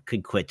 I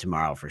could quit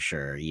tomorrow for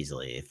sure,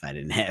 easily if I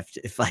didn't have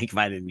to. If I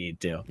didn't need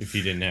to. If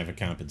you didn't have a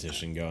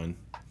competition going.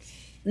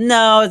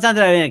 No, it's not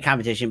that I'm in a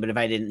competition, but if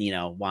I didn't,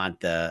 want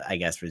the, I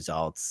guess,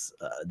 results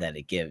that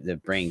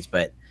it brings,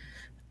 but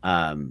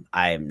I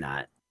am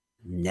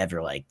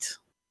never liked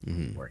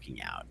Mhm.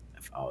 working out.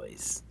 I've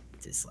always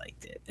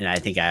disliked it, and I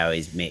think I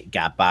always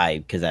got by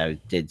because I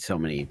did so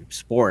many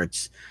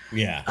sports.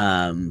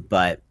 Yeah.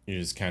 But You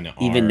just kind of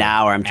even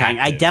now, where I'm trying,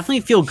 I active.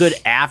 definitely feel good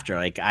after.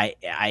 Like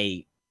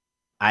I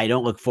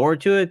don't look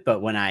forward to it,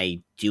 but when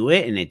I do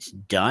it and it's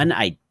done,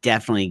 I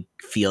definitely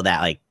feel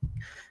that like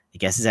I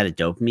guess is that a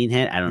dopamine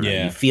hit? I don't know.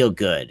 Yeah. You feel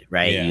good,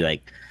 right? Yeah. You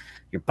like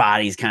your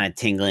body's kind of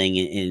tingling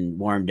and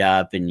warmed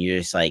up, and you're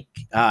just like,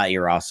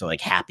 you're also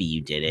like happy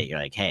you did it. You're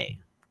like, hey,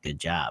 good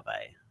job,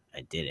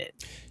 I did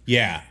it.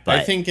 Yeah, But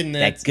I think in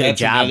that good that's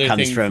job another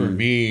comes thing for from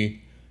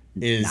me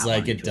is not like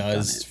wanting it to have done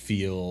does it.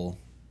 feel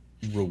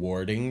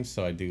rewarding,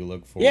 so I do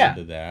look forward Yeah.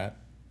 to that.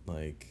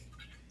 Like,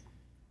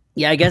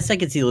 Yeah, I guess I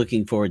could see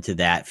looking forward to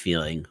that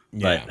feeling,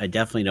 but Yeah. I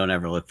definitely don't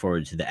ever look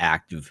forward to the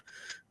act of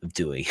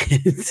doing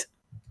it.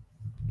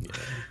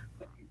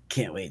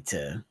 Can't wait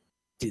to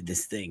do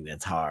this thing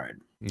that's hard.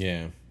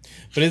 yeah,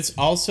 but it's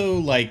also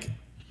like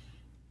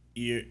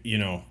you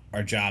know,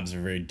 our jobs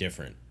are very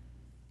different,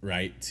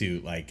 right?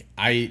 To like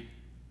I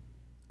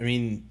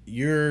mean,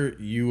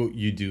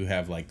 you do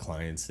have like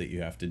clients that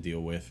you have to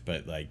deal with,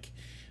 but like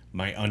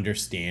my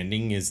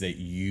understanding is that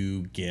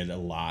you get a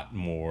lot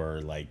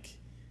more like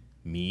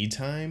me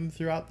time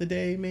throughout the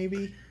day,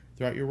 maybe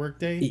throughout your work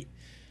day.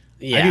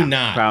 Yeah, I do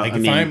not. Like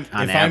if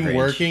I'm average,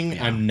 working,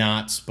 yeah. I'm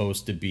not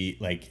supposed to be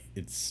like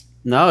it's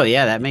No,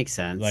 yeah, that makes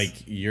sense.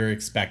 like you're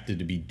expected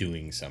to be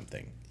doing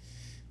something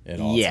at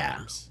all Yeah.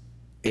 times.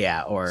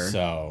 yeah, or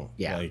So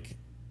yeah. like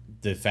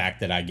the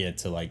fact that I get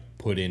to like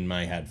put in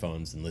my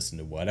headphones and listen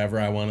to whatever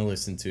I want to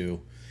listen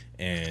to,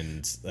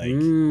 and like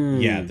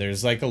yeah,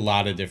 there's like a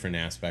lot of different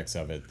aspects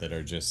of it that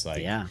are just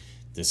like Yeah,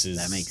 this is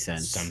that makes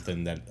sense.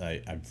 something that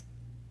I've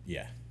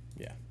yeah.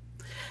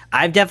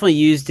 I've definitely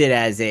used it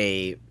as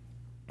a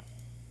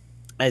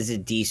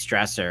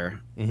de-stressor.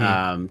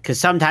 Because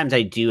sometimes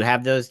I do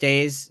have those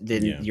days.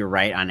 Then Yeah. you're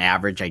right. On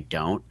average, I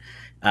don't.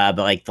 But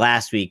like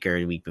last week or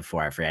the week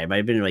before, I forget. It might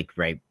have been like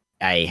right.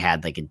 I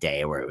had like a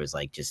day where it was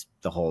like just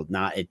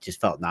it just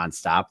felt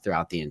nonstop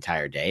throughout the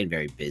entire day and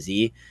very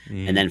busy.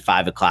 And then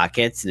 5 o'clock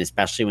hits, and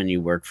especially when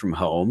you work from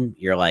home,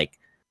 you're like,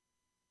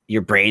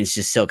 your brain's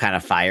just still kind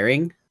of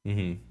firing.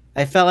 Mm-hmm.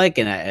 I felt like,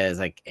 and it was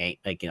like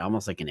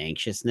almost like an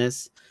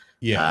anxiousness.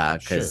 Yeah,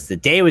 Because sure. the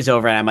day was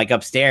over and I'm like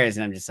upstairs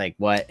and I'm just like,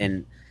 what?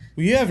 And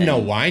Well, you have no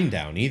wind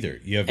down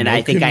either. You have and no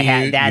I think commute, I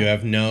had that. You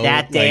have no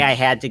that day like, I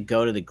had to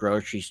go to the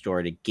grocery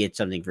store to get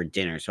something for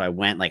dinner. So I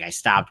went, like I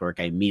stopped work.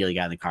 I immediately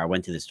got in the car,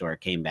 went to the store,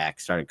 came back,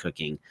 started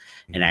cooking.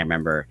 And I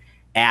remember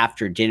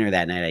after dinner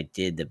that night, I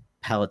did the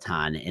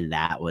Peloton, and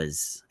that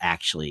was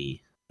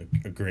actually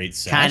a great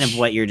sesh. kind of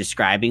what you're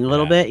describing a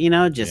little Yeah. bit, you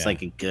know, just Yeah.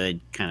 like a good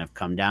kind of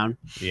come down.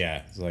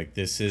 Yeah, it's like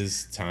this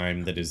is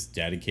time that is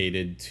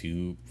dedicated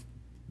to.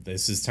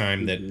 This is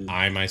time that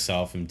I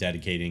myself am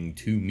dedicating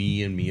to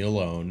me and me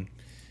alone.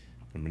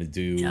 I'm gonna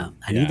do. Yeah,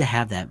 I need to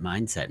have that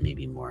mindset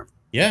maybe more.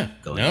 Yeah,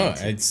 Going no,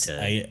 into, it's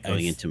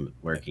going into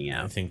working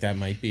out. I think that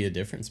might be a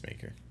difference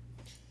maker.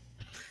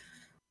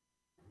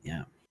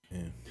 Yeah.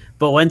 Yeah.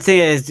 But one thing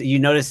is, you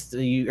noticed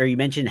you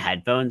mentioned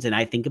headphones, and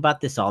I think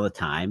about this all the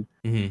time.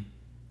 Mm-hmm.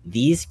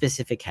 These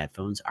specific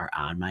headphones are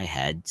on my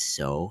head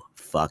so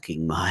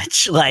fucking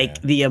much.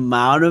 Like the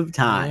amount of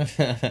time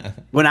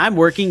when I'm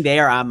working, they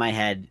are on my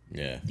head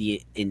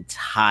the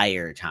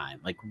entire time.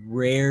 Like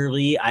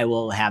rarely I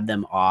will have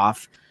them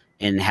off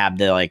and have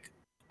the like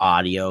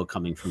audio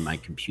coming from my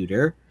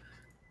computer.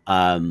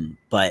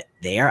 But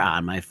they are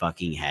on my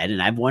fucking head, and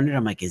I've wondered,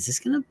 I'm like, is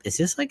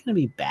this like gonna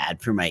be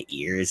bad for my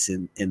ears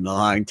in the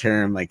long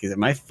term? Like,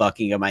 am I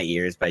fucking up my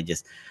ears by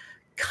just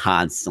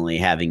constantly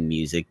having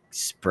music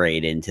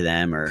sprayed into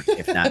them, or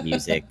if not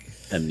music,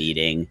 a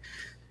meeting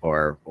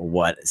or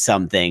a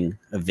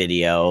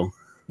video?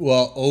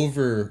 Well,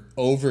 over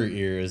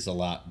ear is a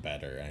lot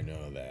better. I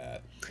know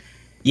that.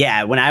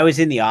 Yeah, when I was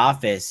in the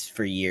office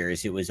for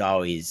years, it was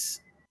always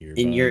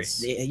and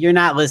you're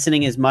not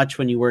listening as much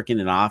when you work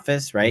in an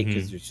office, right?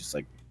 Because there's just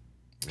like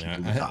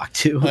people to talk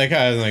to. Like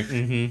I was like,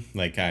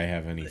 like I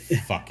have any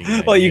fucking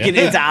idea. Well, you can.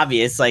 It's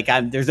obvious. Like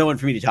there's no one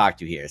for me to talk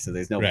to here, so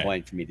there's no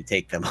point for me to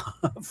take them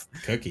off.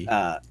 Cookie.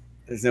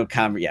 There's no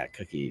Yeah,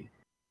 Cookie.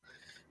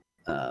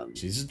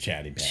 She's a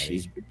chatty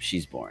patty.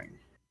 She's boring.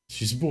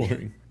 She's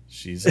boring.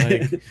 She's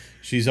like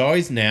she's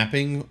always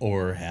napping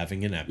or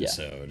having an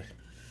episode.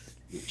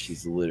 Yeah.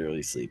 She's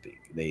literally sleeping.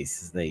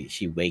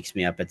 She wakes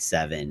me up at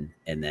 7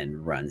 and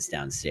then runs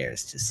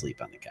downstairs to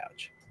sleep on the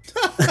couch.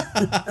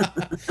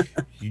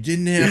 You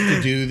didn't have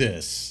to do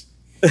this.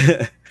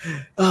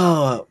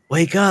 Oh,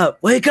 wake up!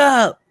 Wake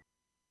up!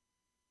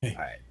 Hey,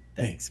 all right,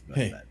 thanks.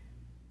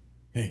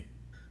 Hey,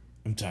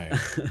 I'm tired.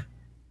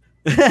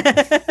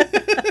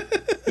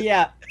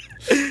 Yeah,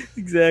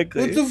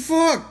 exactly. What the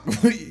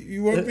fuck?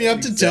 You woke me up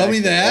to tell me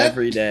that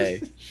every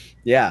day?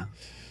 Yeah,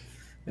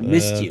 I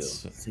missed you.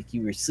 It's like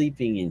you were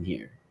sleeping in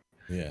here.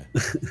 Yeah,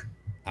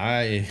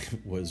 I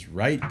was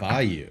right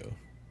by you.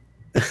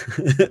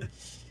 Did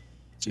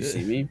you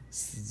see me?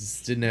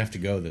 Just didn't have to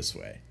go this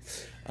way.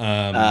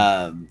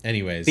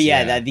 Anyways, but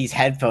yeah, these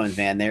headphones,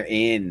 man, they're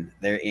in.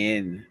 They're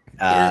in.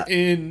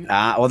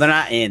 Well, they're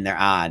not in. They're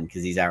on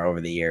because these are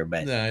over the ear.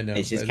 But no, I know,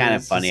 it's just kind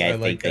of funny. I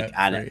think like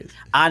phrase.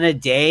 on a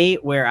day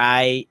where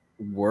I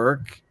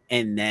work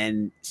and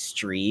then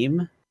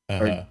stream,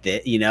 or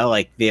you know,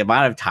 like the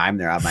amount of time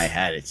they're on my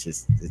head, it's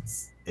just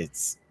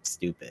it's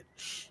stupid.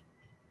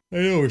 I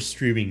know we're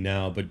streaming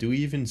now, but do we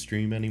even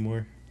stream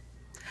anymore?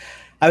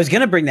 I was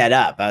gonna bring that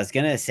up. I was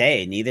gonna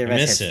say neither of I us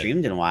miss have it.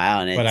 streamed in a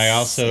while, and But I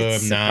also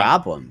it's am a not-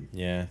 problem.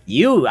 Yeah.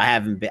 I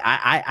haven't been.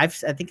 I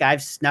think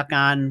I've snuck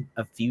on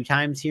a few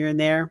times here and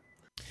there,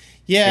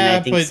 Yeah, and I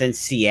think but since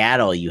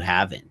Seattle you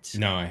haven't.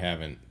 no, I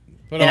haven't.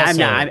 But And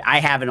also, I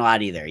haven't a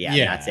lot either. Yeah,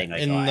 Yeah, I'm not saying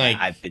like, and, oh, like-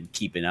 I've been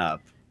keeping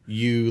up.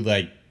 you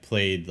like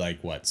played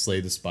like what,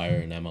 Slay the Spire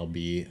and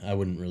MLB. I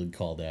wouldn't really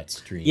call that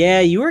stream.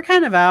 Yeah, you were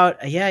kind of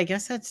out. Yeah, I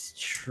guess that's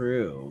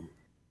true.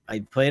 I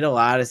played a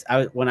lot of.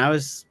 when I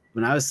was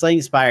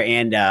Slaying Spire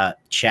and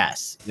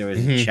chess. There was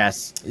Mhm.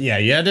 chess. Yeah,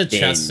 you had a chess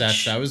Binge.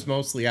 session. I was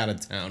mostly out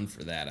of town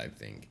for that, I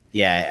think.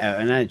 Yeah,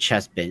 and a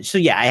chess binge. So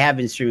yeah, I have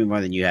been streaming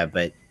more than you have,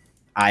 but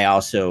I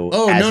also.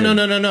 Oh, as no,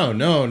 of-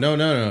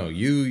 no.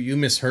 You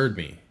misheard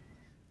me.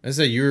 I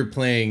said you were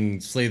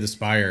playing Slay the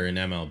Spire in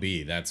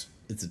MLB.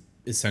 It's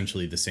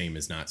essentially the same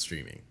as not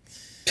streaming.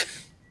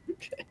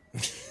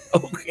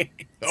 Okay.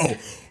 Oh,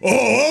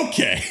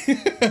 okay.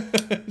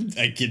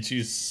 I get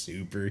you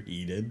super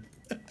heated.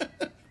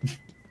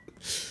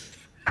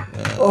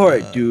 All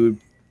right, dude.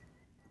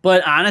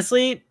 But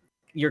honestly,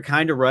 you're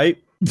kind of right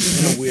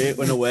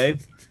in a way.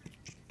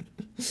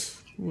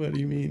 What do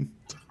you mean?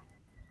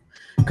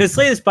 Because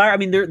Slay the Spire, I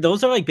mean,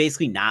 those are like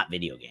basically not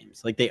video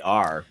games. Like they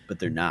are, but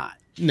they're not.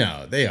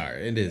 No, they are.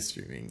 It is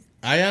streaming.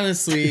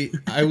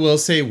 I will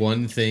say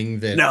one thing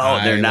that No,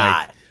 they're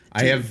not.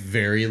 I have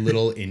very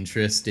little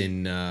interest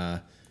in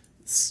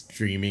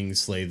streaming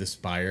Slay the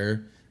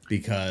Spire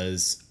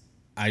because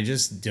I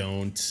just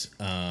don't.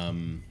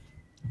 And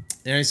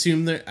I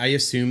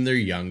assume they're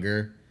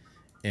younger,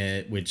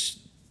 which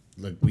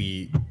look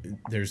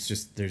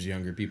there's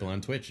younger people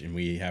on Twitch, and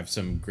we have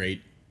some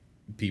great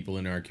people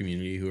in our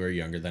community who are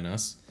younger than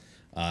us.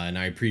 And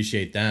I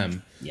appreciate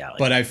them. Yeah, like,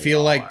 but I they feel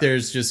all like are.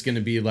 there's just going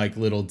to be like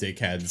little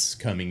dickheads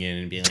coming in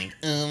and being like,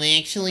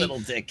 actually, Little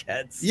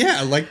dickheads.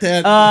 yeah, like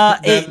that,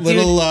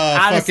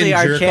 Honestly, fucking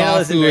our jerk channel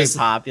off isn't who very is,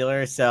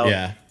 popular, so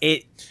yeah,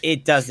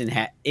 it doesn't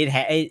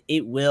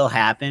it will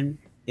happen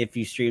if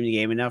you stream the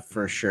game enough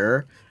for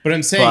sure. but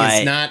I'm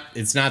saying But-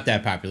 it's not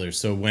that popular.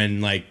 So when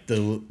like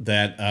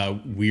that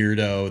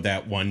weirdo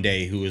that one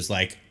day who was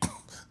like,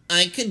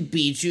 I could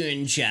beat you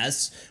in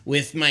chess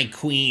with my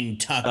queen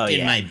tucked Oh, in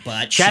yeah. my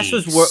butt Chess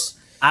cheeks. was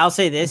I'll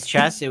say this,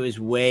 chess, it was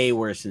way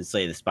worse than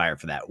Slay the Spire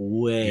for that.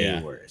 Way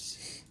Yeah.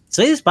 worse.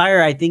 Slay the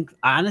Spire, I think,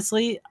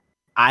 honestly,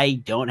 I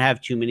don't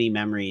have too many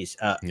memories.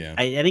 Yeah.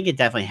 I think it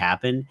definitely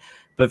happened,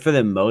 but for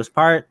the most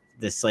part,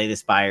 the Slay the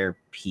Spire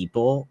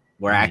people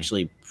were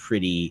actually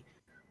pretty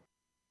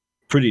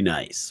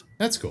nice.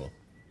 That's cool.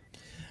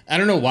 I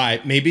don't know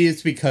why. Maybe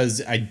it's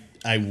because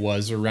I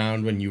was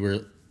around when you were,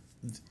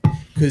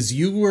 because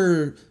you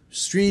were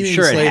streaming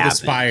Sure, it Slay the happened.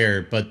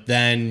 Spire, but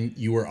then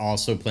you were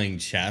also playing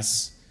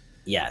chess,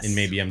 Yes. and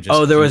maybe I'm just.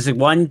 Oh, there was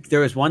one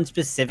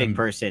specific I'm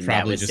person that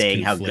probably was just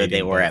saying how good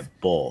they conflating were both.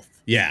 at both.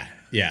 Yeah.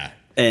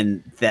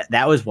 And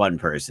that was one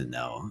person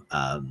though.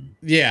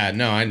 Yeah,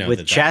 no, I know. With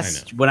that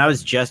chess, I know. when I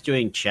was just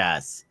doing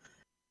chess,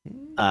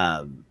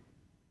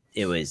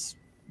 it was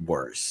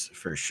worse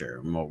for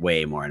sure.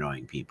 Way more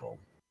annoying people.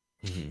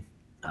 Mhm.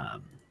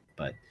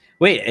 But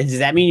wait, does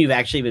that mean you've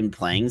actually been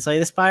playing Slay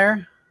the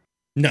Spire?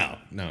 No,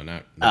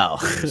 not Oh,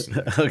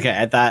 personally. okay.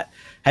 I thought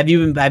have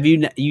you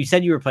you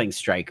said you were playing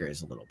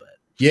Strikers a little bit.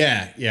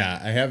 Yeah,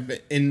 I have,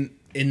 and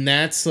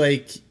that's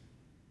like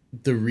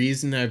the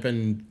reason I've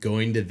been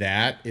going to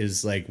that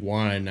is like,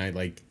 one, I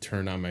like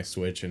turn on my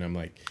Switch and I'm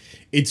like,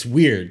 it's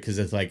weird because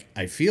it's like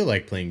I feel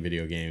like playing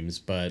video games,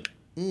 but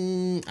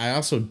I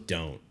also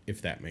don't,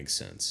 if that makes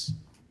sense.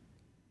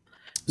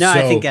 No,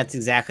 I So- think that's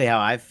exactly how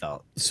I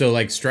felt. So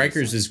like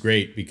Strikers is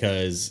great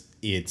because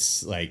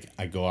it's like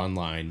I go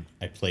online,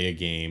 I play a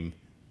game.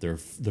 They're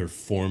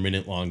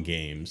 4-minute long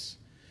games.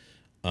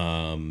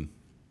 And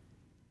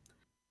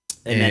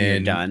then you're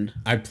done.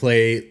 I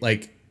play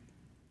like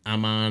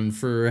I'm on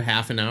for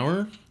half an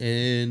hour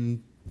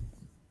and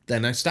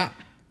then I stop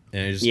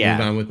and I just Yeah.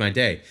 move on with my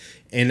day.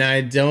 And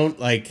I don't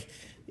like,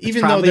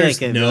 even though Probably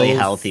there's like a no really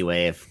healthy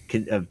way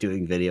of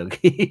doing video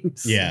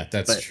games. Yeah,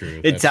 that's But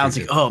true. It That's sounds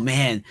true. like, oh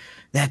man,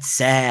 that's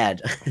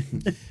sad.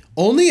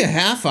 Only a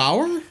half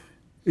hour?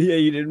 Yeah,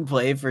 you didn't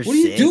play for What do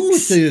you do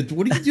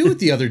with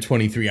the other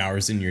 23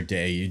 hours in your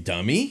day, you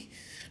dummy?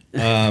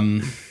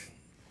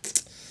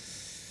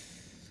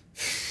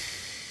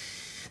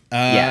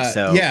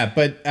 Yeah,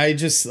 but I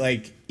just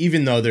like,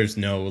 even though there's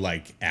no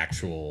like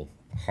actual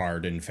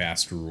hard and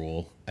fast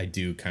rule, I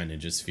do kind of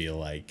just feel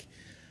like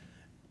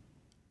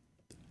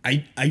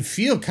I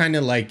feel kind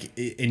of like,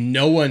 and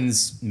no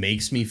one's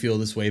makes me feel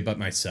this way but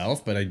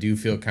myself, but I do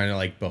feel kind of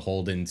like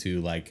beholden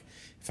to like,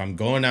 if I'm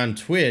going on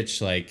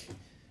Twitch, like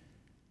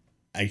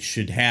I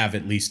should have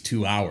at least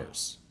 2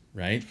 hours,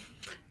 right?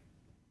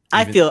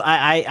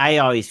 I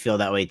always feel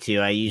that way too.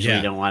 I usually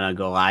Yeah. don't want to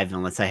go live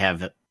unless I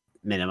have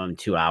minimum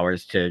 2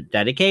 hours to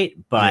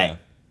dedicate. But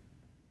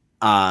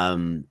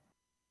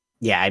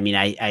yeah, I mean,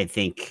 I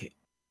think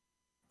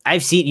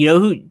I've seen, you know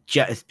who,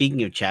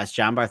 speaking of chess,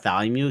 John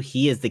Bartholomew,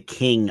 he is the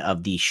king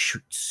of the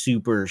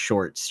super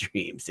short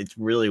streams. It's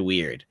really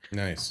weird.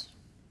 Nice.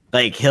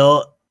 Like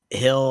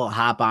he'll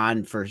hop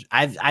on for.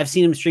 I've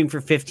seen him stream for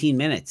 15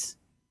 minutes.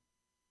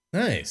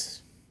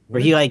 Nice.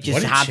 Where he like just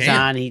What a hops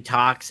champ. on. He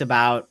talks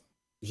about.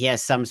 He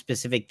has some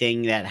specific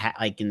thing that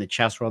like in the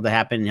chess world that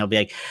happened. And he'll be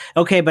like,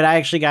 okay, but I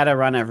actually got to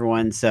run,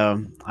 everyone.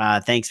 So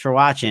thanks for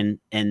watching.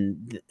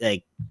 And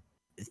like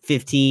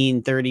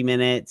 15, 30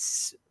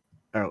 minutes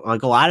or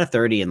like a lot of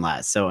 30 and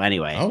less. So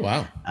anyway, Oh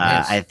wow.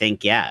 Nice. I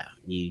think, I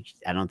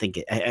don't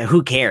think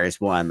who cares?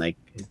 One, like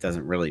it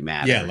doesn't really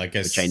matter. Yeah, like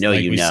which I know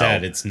like you we know.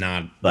 said, it's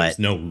not. but There's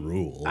no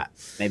rule.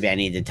 Maybe I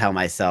need to tell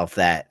myself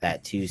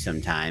that too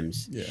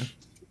sometimes. Yeah.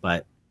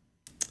 But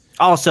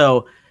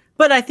also,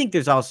 but I think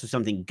there's also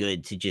something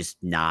good to just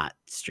not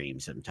stream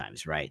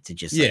sometimes, right? To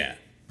just like,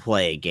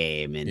 play a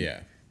game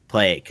and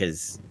play it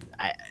because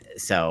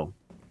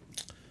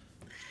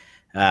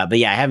but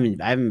yeah, I haven't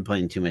been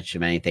playing too much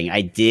of anything.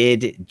 I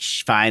did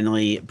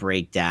finally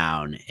break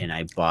down and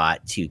I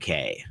bought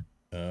 2K.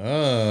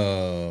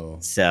 Oh.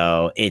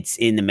 So it's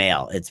in the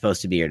mail. It's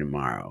supposed to be here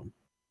tomorrow.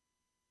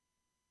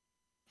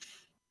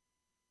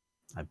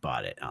 I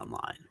bought it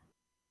online.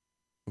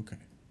 Okay.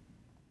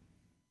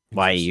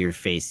 Why your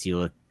face? You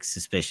look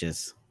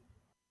suspicious.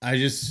 I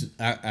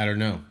don't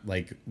know.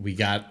 Like we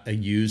got a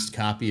used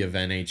copy of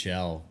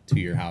NHL to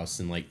your house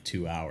in like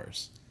 2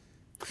 hours.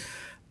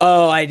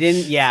 Oh, I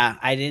didn't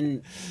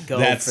go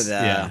for the.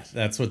 Yeah,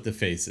 that's what the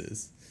face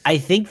is. I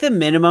think the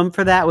minimum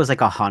for that was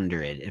like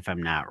 100, if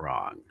I'm not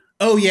wrong.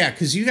 Oh yeah,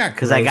 because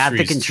I got the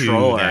groceries, too,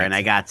 controller and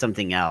I got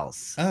something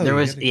else. Oh, there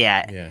was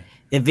yeah.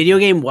 The video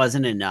game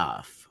wasn't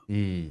enough.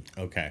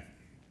 Okay.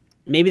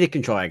 Maybe the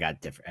controller I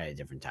got at a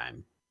different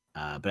time.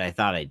 But I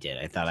thought I did.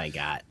 I thought I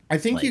got. I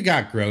think like, you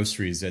got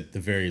groceries at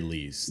the very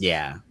least.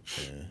 Yeah.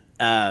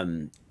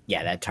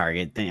 Yeah, that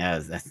Target thing.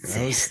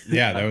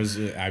 That was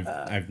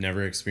I've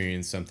never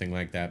experienced something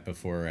like that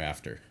before or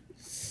after.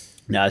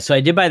 No, so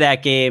I did buy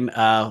that game.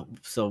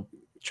 So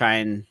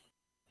I'm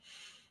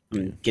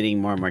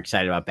getting more and more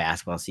excited about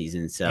basketball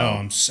season. So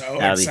I'm so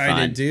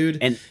excited, dude.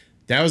 And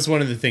that was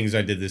one of the things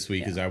I did this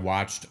week is I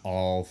watched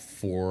all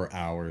 4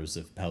 hours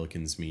of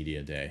Pelicans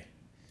Media Day.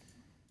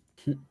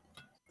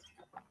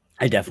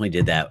 I definitely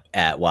did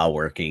that while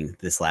working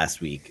this last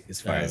week as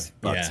far as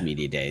Bucks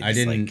Media Day. I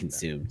didn't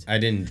consumed. I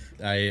didn't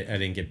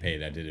get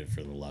paid. I did it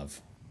for the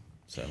love.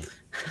 So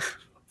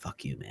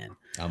fuck you, man.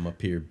 I'm up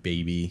here,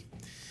 baby.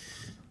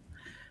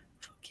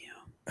 Fuck you.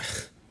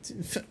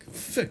 Dude,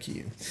 fuck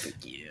you.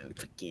 Fuck you.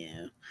 Fuck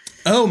you.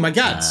 Oh my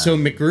god. So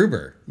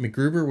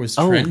McGruber was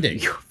trending.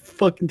 You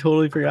fucking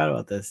totally forgot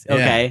about this.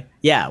 Okay.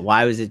 Yeah.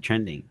 Why was it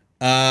trending?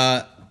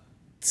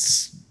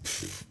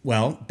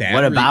 Well, bad.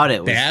 What about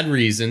it? Bad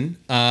reason.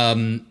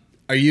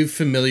 Are you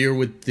familiar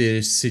with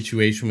the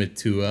situation with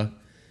Tua,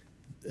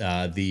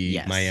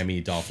 the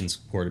Miami Dolphins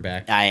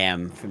quarterback? I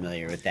am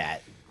familiar with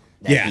that.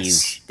 That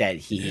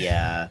he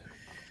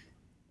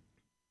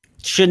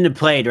shouldn't have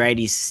played. Right?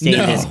 He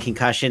sustained his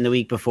concussion the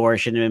week before.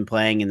 Shouldn't have been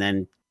playing, and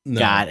then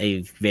got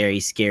a very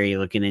scary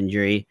looking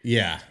injury.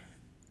 Yeah.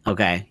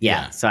 Okay.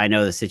 Yeah. So I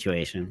know the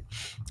situation.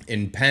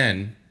 In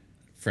Penn,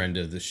 friend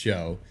of the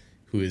show,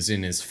 who is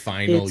in his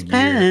final year.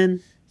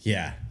 Penn.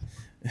 Yeah.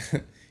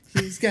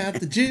 He's got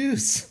the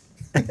juice.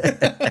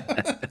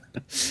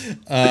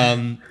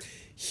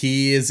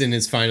 He is in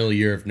his final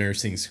year of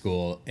nursing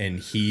school, and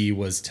he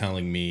was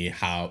telling me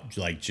how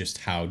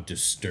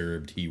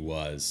disturbed he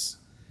was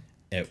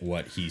at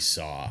what he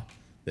saw.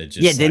 That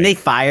just didn't they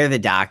fire the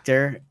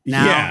doctor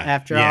now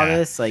after all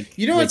this? Like,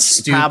 you know what's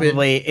stupid?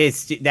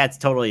 That's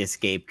totally a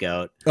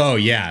scapegoat. Oh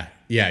yeah.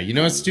 You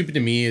know what's stupid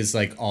to me is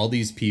like all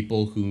these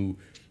people who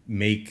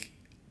make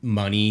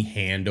money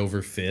hand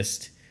over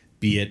fist,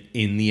 be it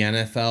in the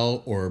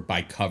NFL or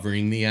by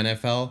covering the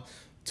NFL,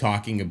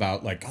 talking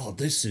about like, oh,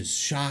 this is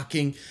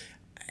shocking.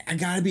 I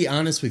gotta be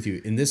honest with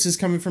you, and this is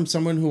coming from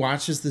someone who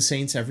watches the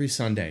Saints every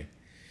Sunday.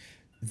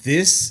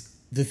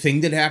 The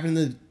thing that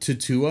happened to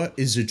Tua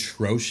is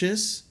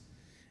atrocious,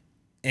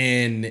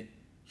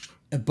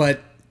 but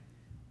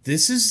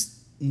this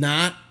is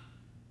not.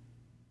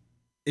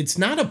 It's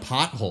not a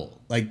pothole.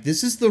 Like,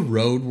 this is the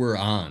road we're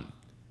on.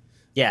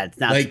 Yeah, it's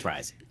not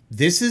surprising.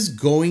 This is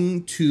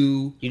going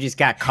to. You just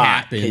got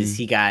caught because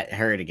he got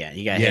hurt again.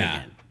 He got hit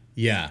again.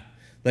 Yeah.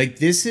 Like,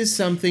 this is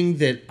something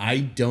that I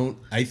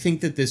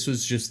think that this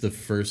was just the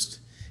first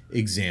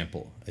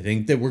example. I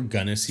think that we're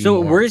going to see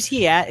more. Where's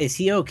he at? Is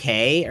he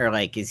okay? Or,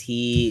 like, is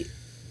he.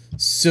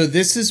 So,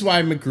 this is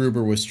why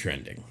McGruber was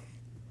trending.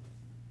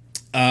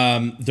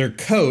 Their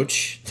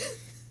coach.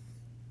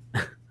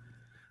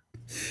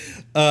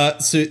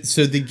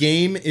 So the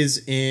game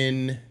is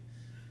in.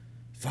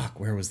 Fuck,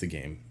 where was the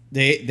game?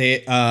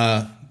 They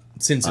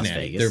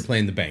Cincinnati. They're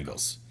playing the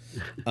Bengals.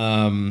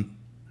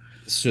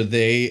 So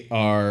they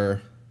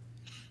are.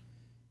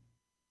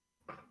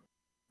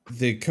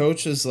 The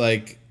coach is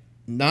like,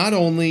 not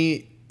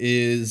only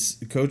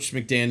is Coach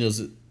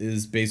McDaniels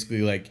is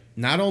basically like,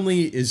 not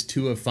only is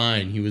Tua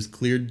fine, he was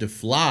cleared to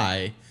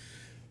fly,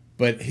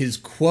 but his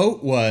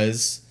quote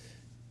was.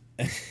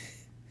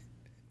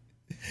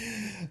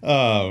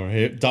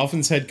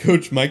 Dolphins head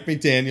coach Mike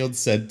McDaniel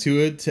said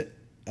Tua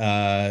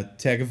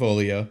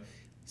Tagovailoa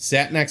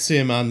sat next to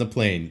him on the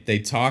plane. They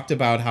talked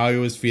about how he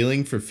was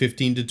feeling for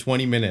 15 to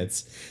 20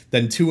 minutes.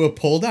 Then Tua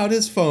pulled out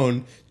his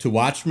phone to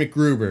watch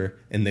MacGruber,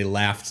 and they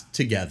laughed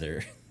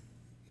together.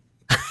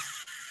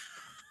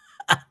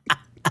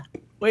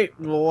 Wait,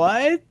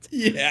 what?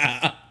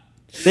 Yeah.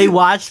 They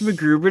watched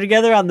MacGruber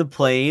together on the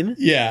plane?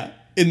 Yeah.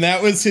 And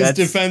that was his That's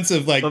defense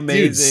of like, dude,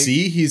 amazing.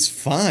 see, he's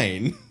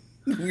fine.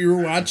 We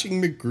were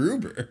watching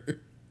MacGruber.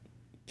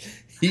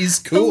 He's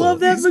cool. I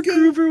love that He's good.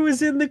 MacGruber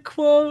was in the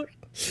quote.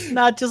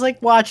 Not just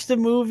like watch the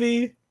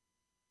movie.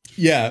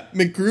 Yeah,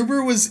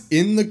 MacGruber was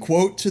in the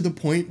quote to the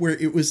point where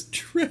it was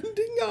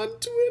trending on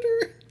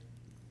Twitter.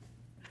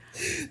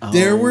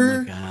 There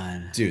were, my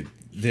God. dude,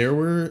 there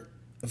were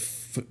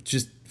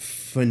just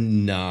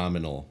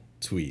phenomenal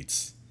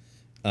tweets.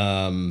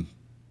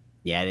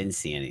 Yeah, I didn't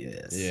see any of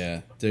this.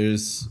 Yeah,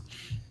 there's.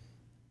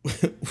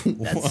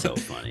 That's so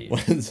funny.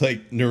 One's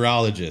like,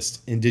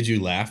 neurologist, and did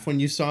you laugh when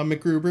you saw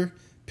MacGruber?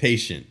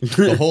 Patient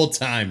the whole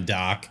time,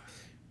 doc.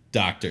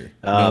 Doctor.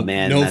 Oh, no,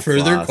 man, no Mets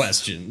further lost.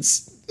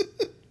 questions.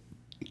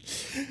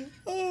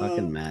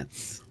 Fucking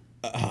Mets.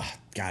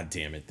 God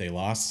damn it, they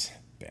lost,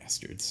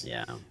 bastards.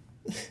 Yeah.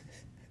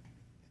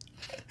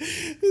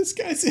 This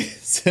guy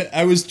says,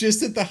 I was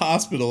just at the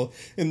hospital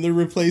and they're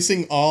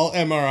replacing all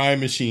MRI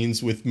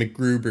machines with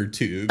MacGruber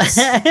tubes.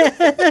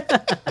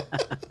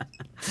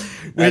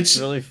 That's Which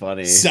really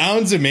funny.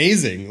 sounds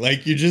amazing.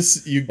 Like you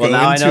go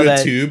now I know into a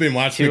that tube and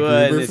watch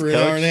Tua and MacGruber his for an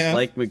hour and a coach half.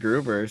 like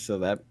MacGruber,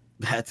 so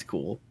that's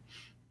cool.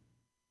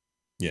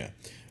 Yeah.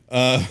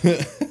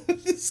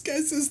 This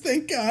guy says,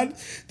 thank God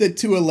that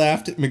Tua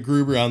laughed at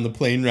MacGruber on the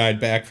plane ride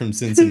back from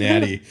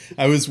Cincinnati.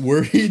 I was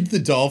worried the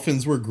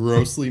Dolphins were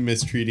grossly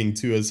mistreating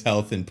Tua's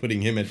health and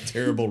putting him at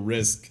terrible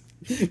risk.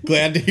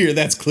 Glad to hear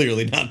that's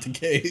clearly not the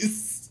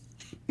case.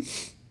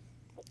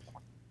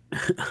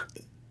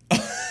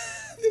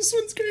 This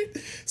one's great.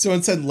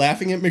 Someone said,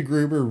 laughing at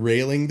MacGruber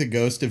railing the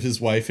ghost of his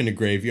wife in a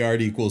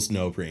graveyard equals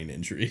no brain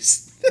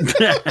injuries.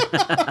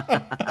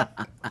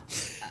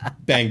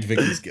 Banged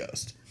Vicky's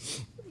ghost.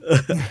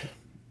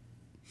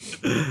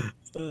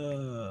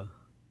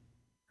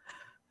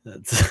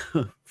 That's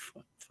fucking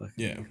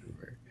Yeah.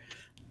 MacGruber.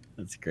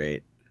 That's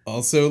great.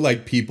 Also,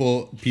 like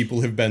people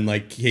have been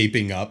like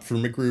caping up for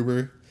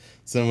MacGruber.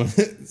 Someone,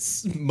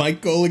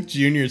 Mike Golick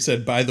Jr.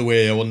 said, by the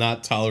way, I will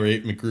not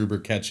tolerate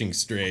MacGruber catching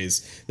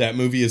strays. That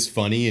movie is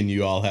funny and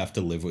you all have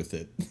to live with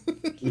it.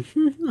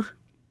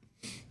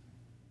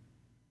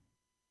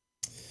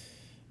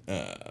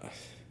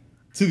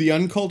 To the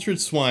uncultured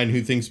swine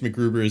who thinks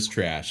MacGruber is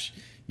trash,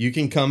 you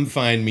can come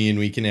find me and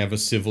we can have a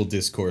civil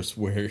discourse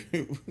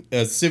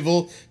a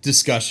civil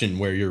discussion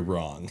where you're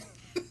wrong.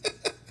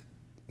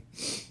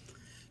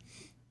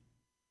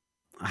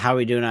 How are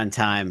we doing on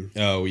time?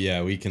 Oh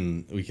yeah, we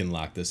can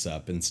lock this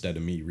up instead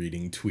of me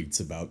reading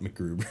tweets about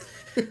MacGruber.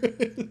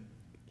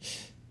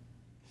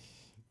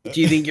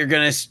 Do you think you're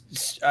gonna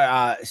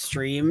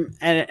stream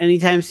at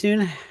anytime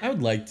soon? I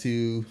would like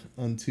to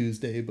on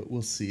Tuesday, but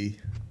we'll see.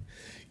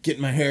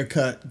 Getting my hair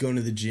cut, going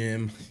to the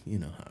gym, you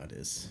know how it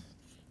is.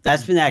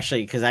 That's been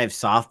actually because I have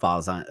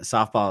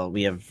softball.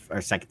 We have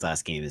our second to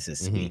last game is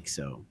this week,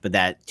 so but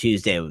that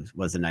Tuesday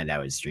was the night I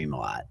would stream a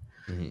lot.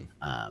 And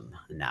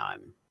now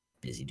I'm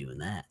busy doing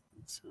that.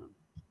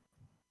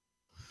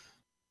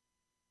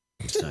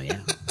 So yeah.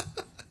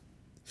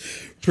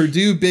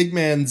 Purdue big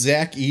man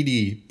Zach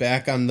Edey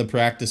back on the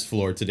practice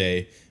floor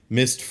today.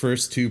 Missed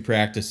first 2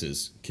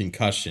 practices.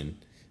 Concussion.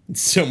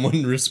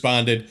 Someone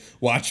responded,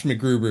 watch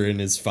MacGruber and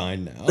is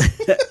fine now.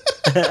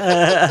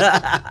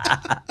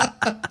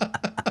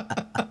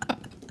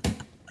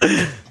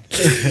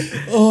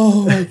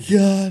 Oh my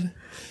God.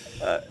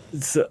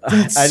 So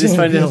I just so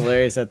find it good.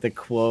 hilarious that the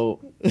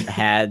quote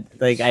had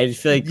like I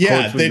just feel like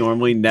Yeah, quotes would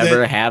normally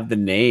never have the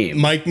name.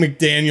 Mike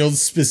McDaniels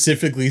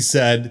specifically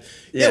said,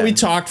 yeah, we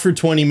talked for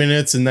 20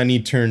 minutes and then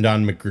he turned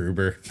on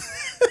MacGruber.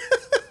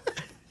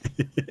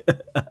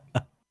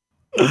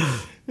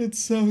 It's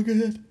so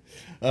good.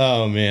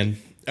 Oh, man.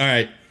 All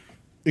right.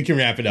 We can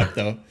wrap it up,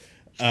 though.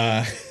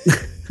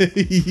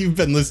 You've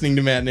been listening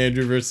to Matt and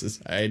Andrew vs.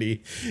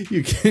 Society.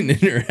 You can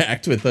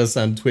interact with us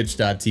on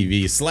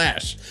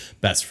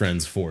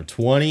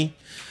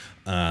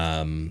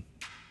twitch.tv/bestfriends420.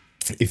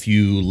 If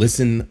you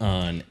listen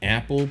on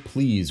Apple,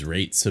 please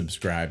rate,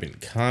 subscribe,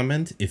 and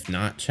comment. If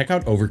not, check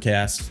out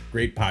Overcast.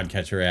 Great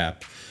podcatcher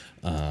app.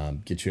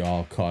 Get you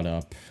all caught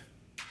up.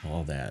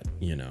 All that,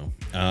 you know.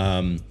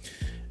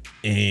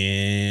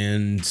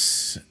 And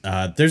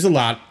there's a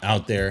lot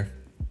out there.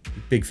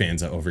 Big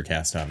fans of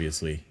Overcast,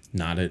 obviously.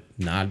 Not a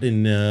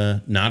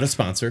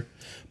sponsor,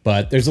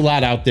 but there's a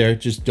lot out there.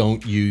 Just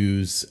don't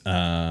use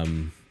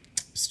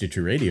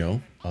Stitcher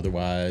Radio.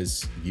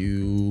 Otherwise,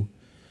 you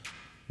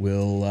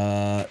will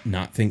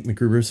not think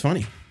MacGruber is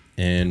funny.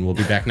 And we'll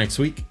be back next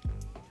week.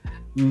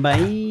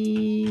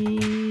 Bye.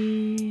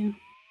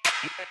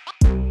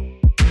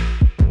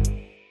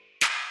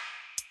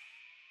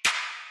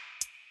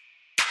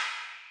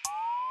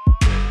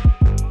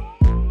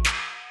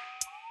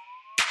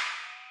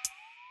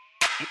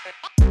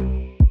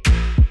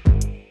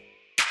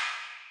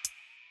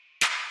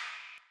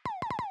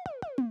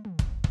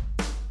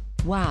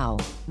 Wow,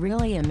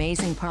 really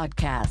amazing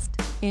podcast.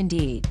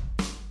 Indeed.